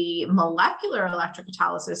in the molecular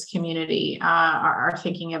electrocatalysis community are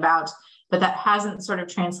thinking about, but that hasn't sort of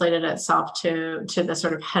translated itself to the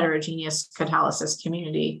sort of heterogeneous catalysis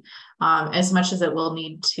community as much as it will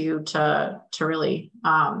need to really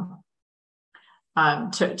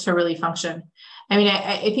to really function. I mean,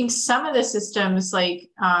 I think some of the systems, like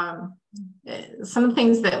some of the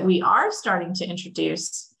things that we are starting to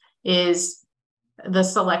introduce is the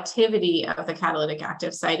selectivity of the catalytic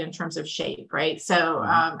active site in terms of shape, right? So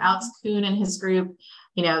Alex Kuhn and his group,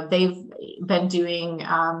 they've been doing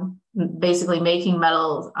basically making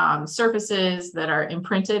metal surfaces that are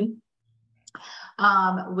imprinted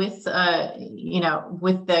with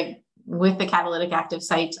the catalytic active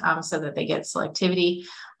site so that they get selectivity.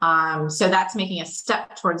 So that's making a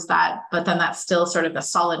step towards that, but then that's still sort of the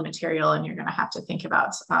solid material, and you're going to have to think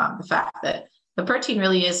about the fact that the protein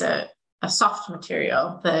really is a soft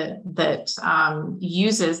material that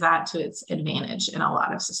uses that to its advantage in a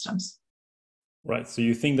lot of systems. Right. So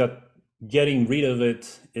you think that getting rid of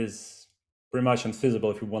it is pretty much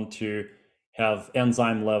unfeasible if you want to have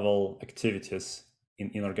enzyme level activities in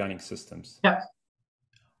inorganic systems? Yeah.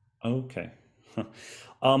 Okay.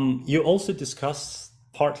 You also discussed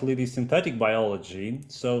partly the synthetic biology.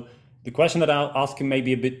 So the question that I'll ask you may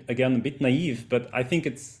be a bit naive, but I think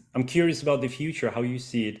I'm curious about the future, how you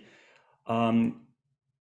see it.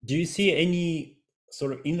 Do you see any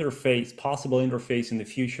sort of possible interface in the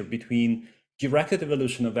future between directed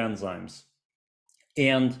evolution of enzymes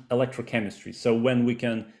and electrochemistry? So when we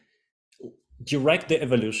can direct the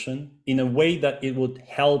evolution in a way that it would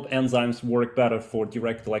help enzymes work better for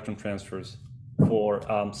direct electron transfers for,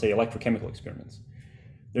 say, electrochemical experiments.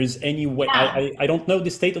 There's any way, Yeah. I don't know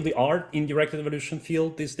the state of the art in directed evolution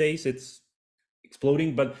field these days, it's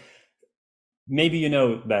exploding, but maybe you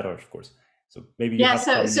know better, of course. So maybe you have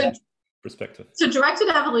some perspective? So directed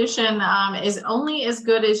evolution is only as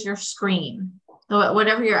good as your screen,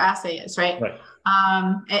 whatever your assay is, right? Right.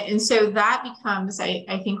 And so that becomes,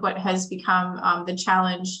 I think, what has become the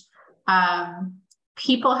challenge.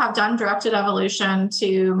 People have done directed evolution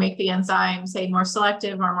to make the enzyme, say, more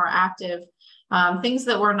selective or more active, things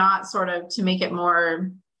that were not sort of to make it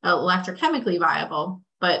more electrochemically viable,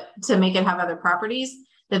 but to make it have other properties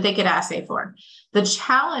that they could assay for. The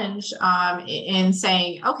challenge in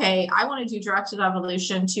saying, okay, I want to do directed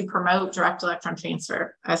evolution to promote direct electron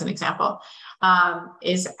transfer, as an example,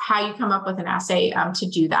 is how you come up with an assay to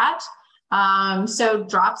do that. So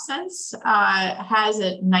DropSense has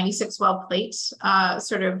a 96 well plate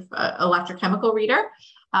sort of electrochemical reader.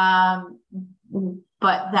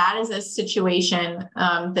 But that is a situation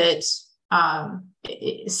that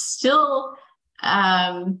is still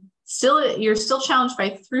you're still challenged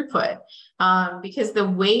by throughput because the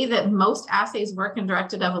way that most assays work in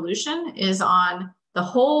directed evolution is on the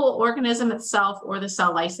whole organism itself or the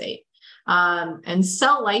cell lysate. And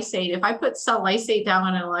cell lysate, if I put cell lysate down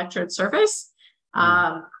on an electrode surface,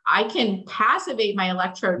 I can passivate my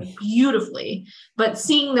electrode beautifully, but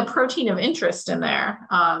seeing the protein of interest in there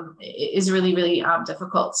is really, really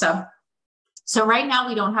difficult. So right now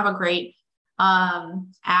we don't have a great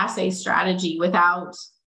assay strategy without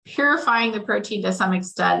purifying the protein to some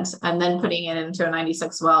extent and then putting it into a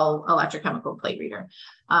 96 well electrochemical plate reader.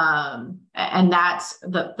 And that's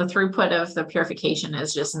the throughput of the purification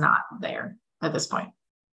is just not there at this point.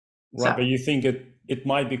 Right, So, but you think it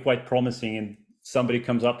might be quite promising and somebody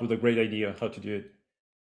comes up with a great idea how to do it.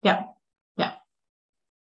 yeah.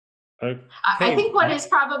 Okay. I think what is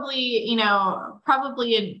probably,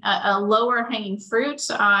 probably a lower hanging fruit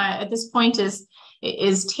at this point is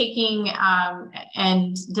taking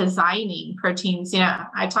and designing proteins.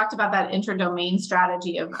 I talked about that interdomain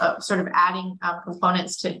strategy of sort of adding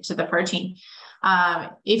components to the protein.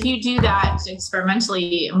 If you do that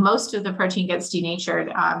experimentally, most of the protein gets denatured.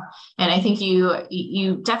 And I think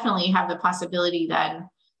you definitely have the possibility then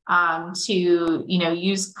to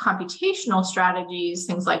use computational strategies,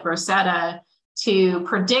 things like Rosetta, to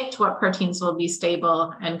predict what proteins will be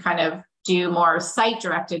stable and kind of do more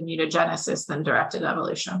site-directed mutagenesis than directed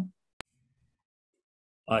evolution.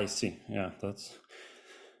 I see. Yeah, it's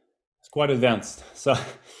quite advanced. So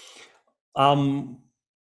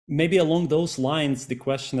maybe along those lines, the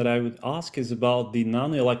question that I would ask is about the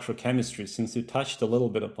nanoelectrochemistry, since you touched a little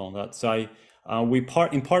bit upon that. So we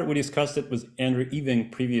discussed it with Andrew Ewing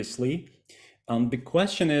previously. The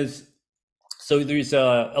question is, so there's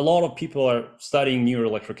a lot of people are studying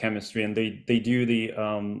neuroelectrochemistry, and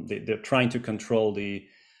they're trying to control the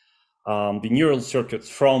neural circuits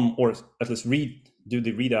from, or at least do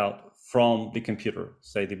the readout from the computer,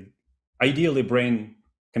 say ideally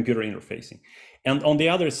brain-computer interfacing. And on the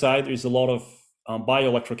other side, there's a lot of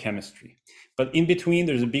bioelectrochemistry, but in between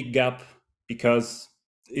there's a big gap because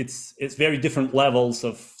it's very different levels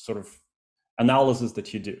of sort of analysis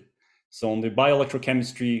that you do. So on the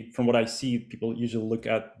bioelectrochemistry, from what I see, people usually look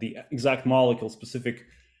at the exact molecule, specific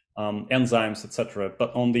enzymes, etc.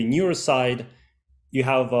 But on the neuro side, you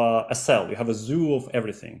have a cell, you have a zoo of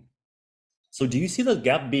everything. So do you see the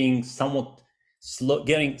gap being somewhat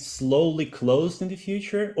getting slowly closed in the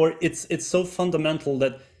future, or it's so fundamental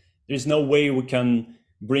that there's no way we can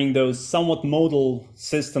bring those somewhat modal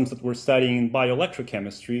systems that we're studying in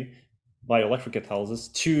bioelectrochemistry,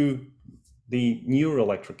 bioelectrocatalysis, to the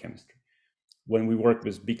neuroelectrochemistry when we work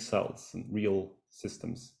with big cells and real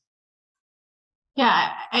systems?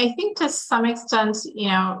 Yeah, I think to some extent,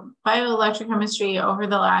 bioelectrochemistry over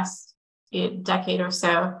the last decade or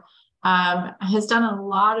so has done a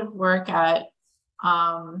lot of work at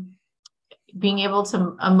being able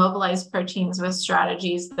to mobilize proteins with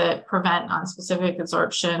strategies that prevent nonspecific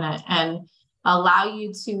absorption and allow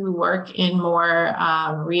you to work in more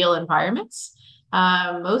real environments.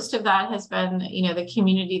 Most of that has been, the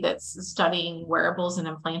community that's studying wearables and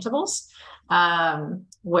implantables,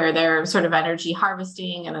 where they're sort of energy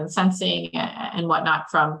harvesting and then sensing and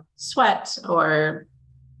whatnot from sweat or,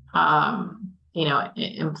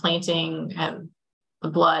 implanting and the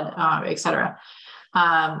blood, et cetera.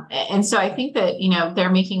 And so I think that, they're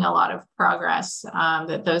making a lot of progress,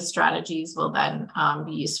 that those strategies will then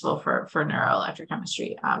be useful for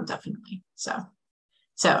neuroelectrochemistry, definitely. So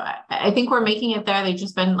I think we're making it there. They've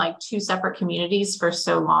just been like two separate communities for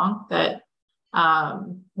so long that,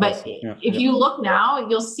 but if you look now,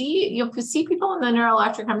 you'll see people in the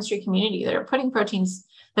neuroelectrochemistry community that are putting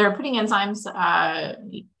enzymes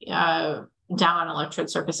down on electrode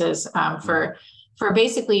surfaces for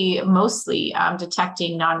basically mostly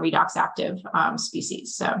detecting non-redox active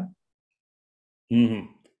species. So. Mm-hmm.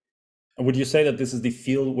 Would you say that this is the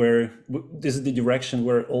field where, this is the direction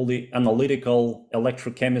where all the analytical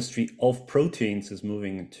electrochemistry of proteins is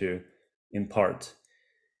moving into, in part?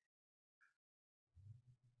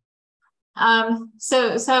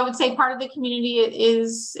 So I would say part of the community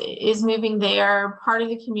is moving there. Part of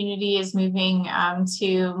the community is moving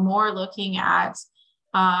to more looking at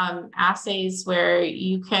assays where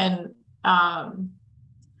you can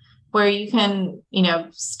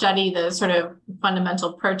study the sort of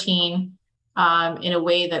fundamental protein in a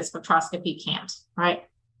way that spectroscopy can't, right?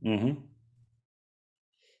 Mm-hmm.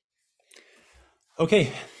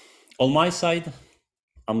 Okay, on my side,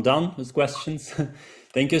 I'm done with questions.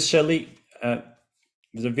 Thank you, Shelley. It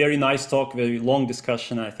was a very nice talk, very long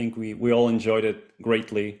discussion. I think we all enjoyed it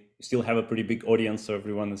greatly. We still have a pretty big audience, so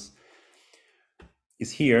everyone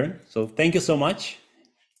is here. So thank you so much.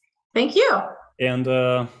 Thank you. And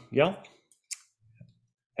yeah,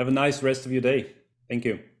 have a nice rest of your day. Thank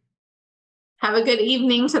you. Have a good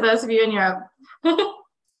evening to those of you in Europe.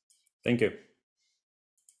 Thank you.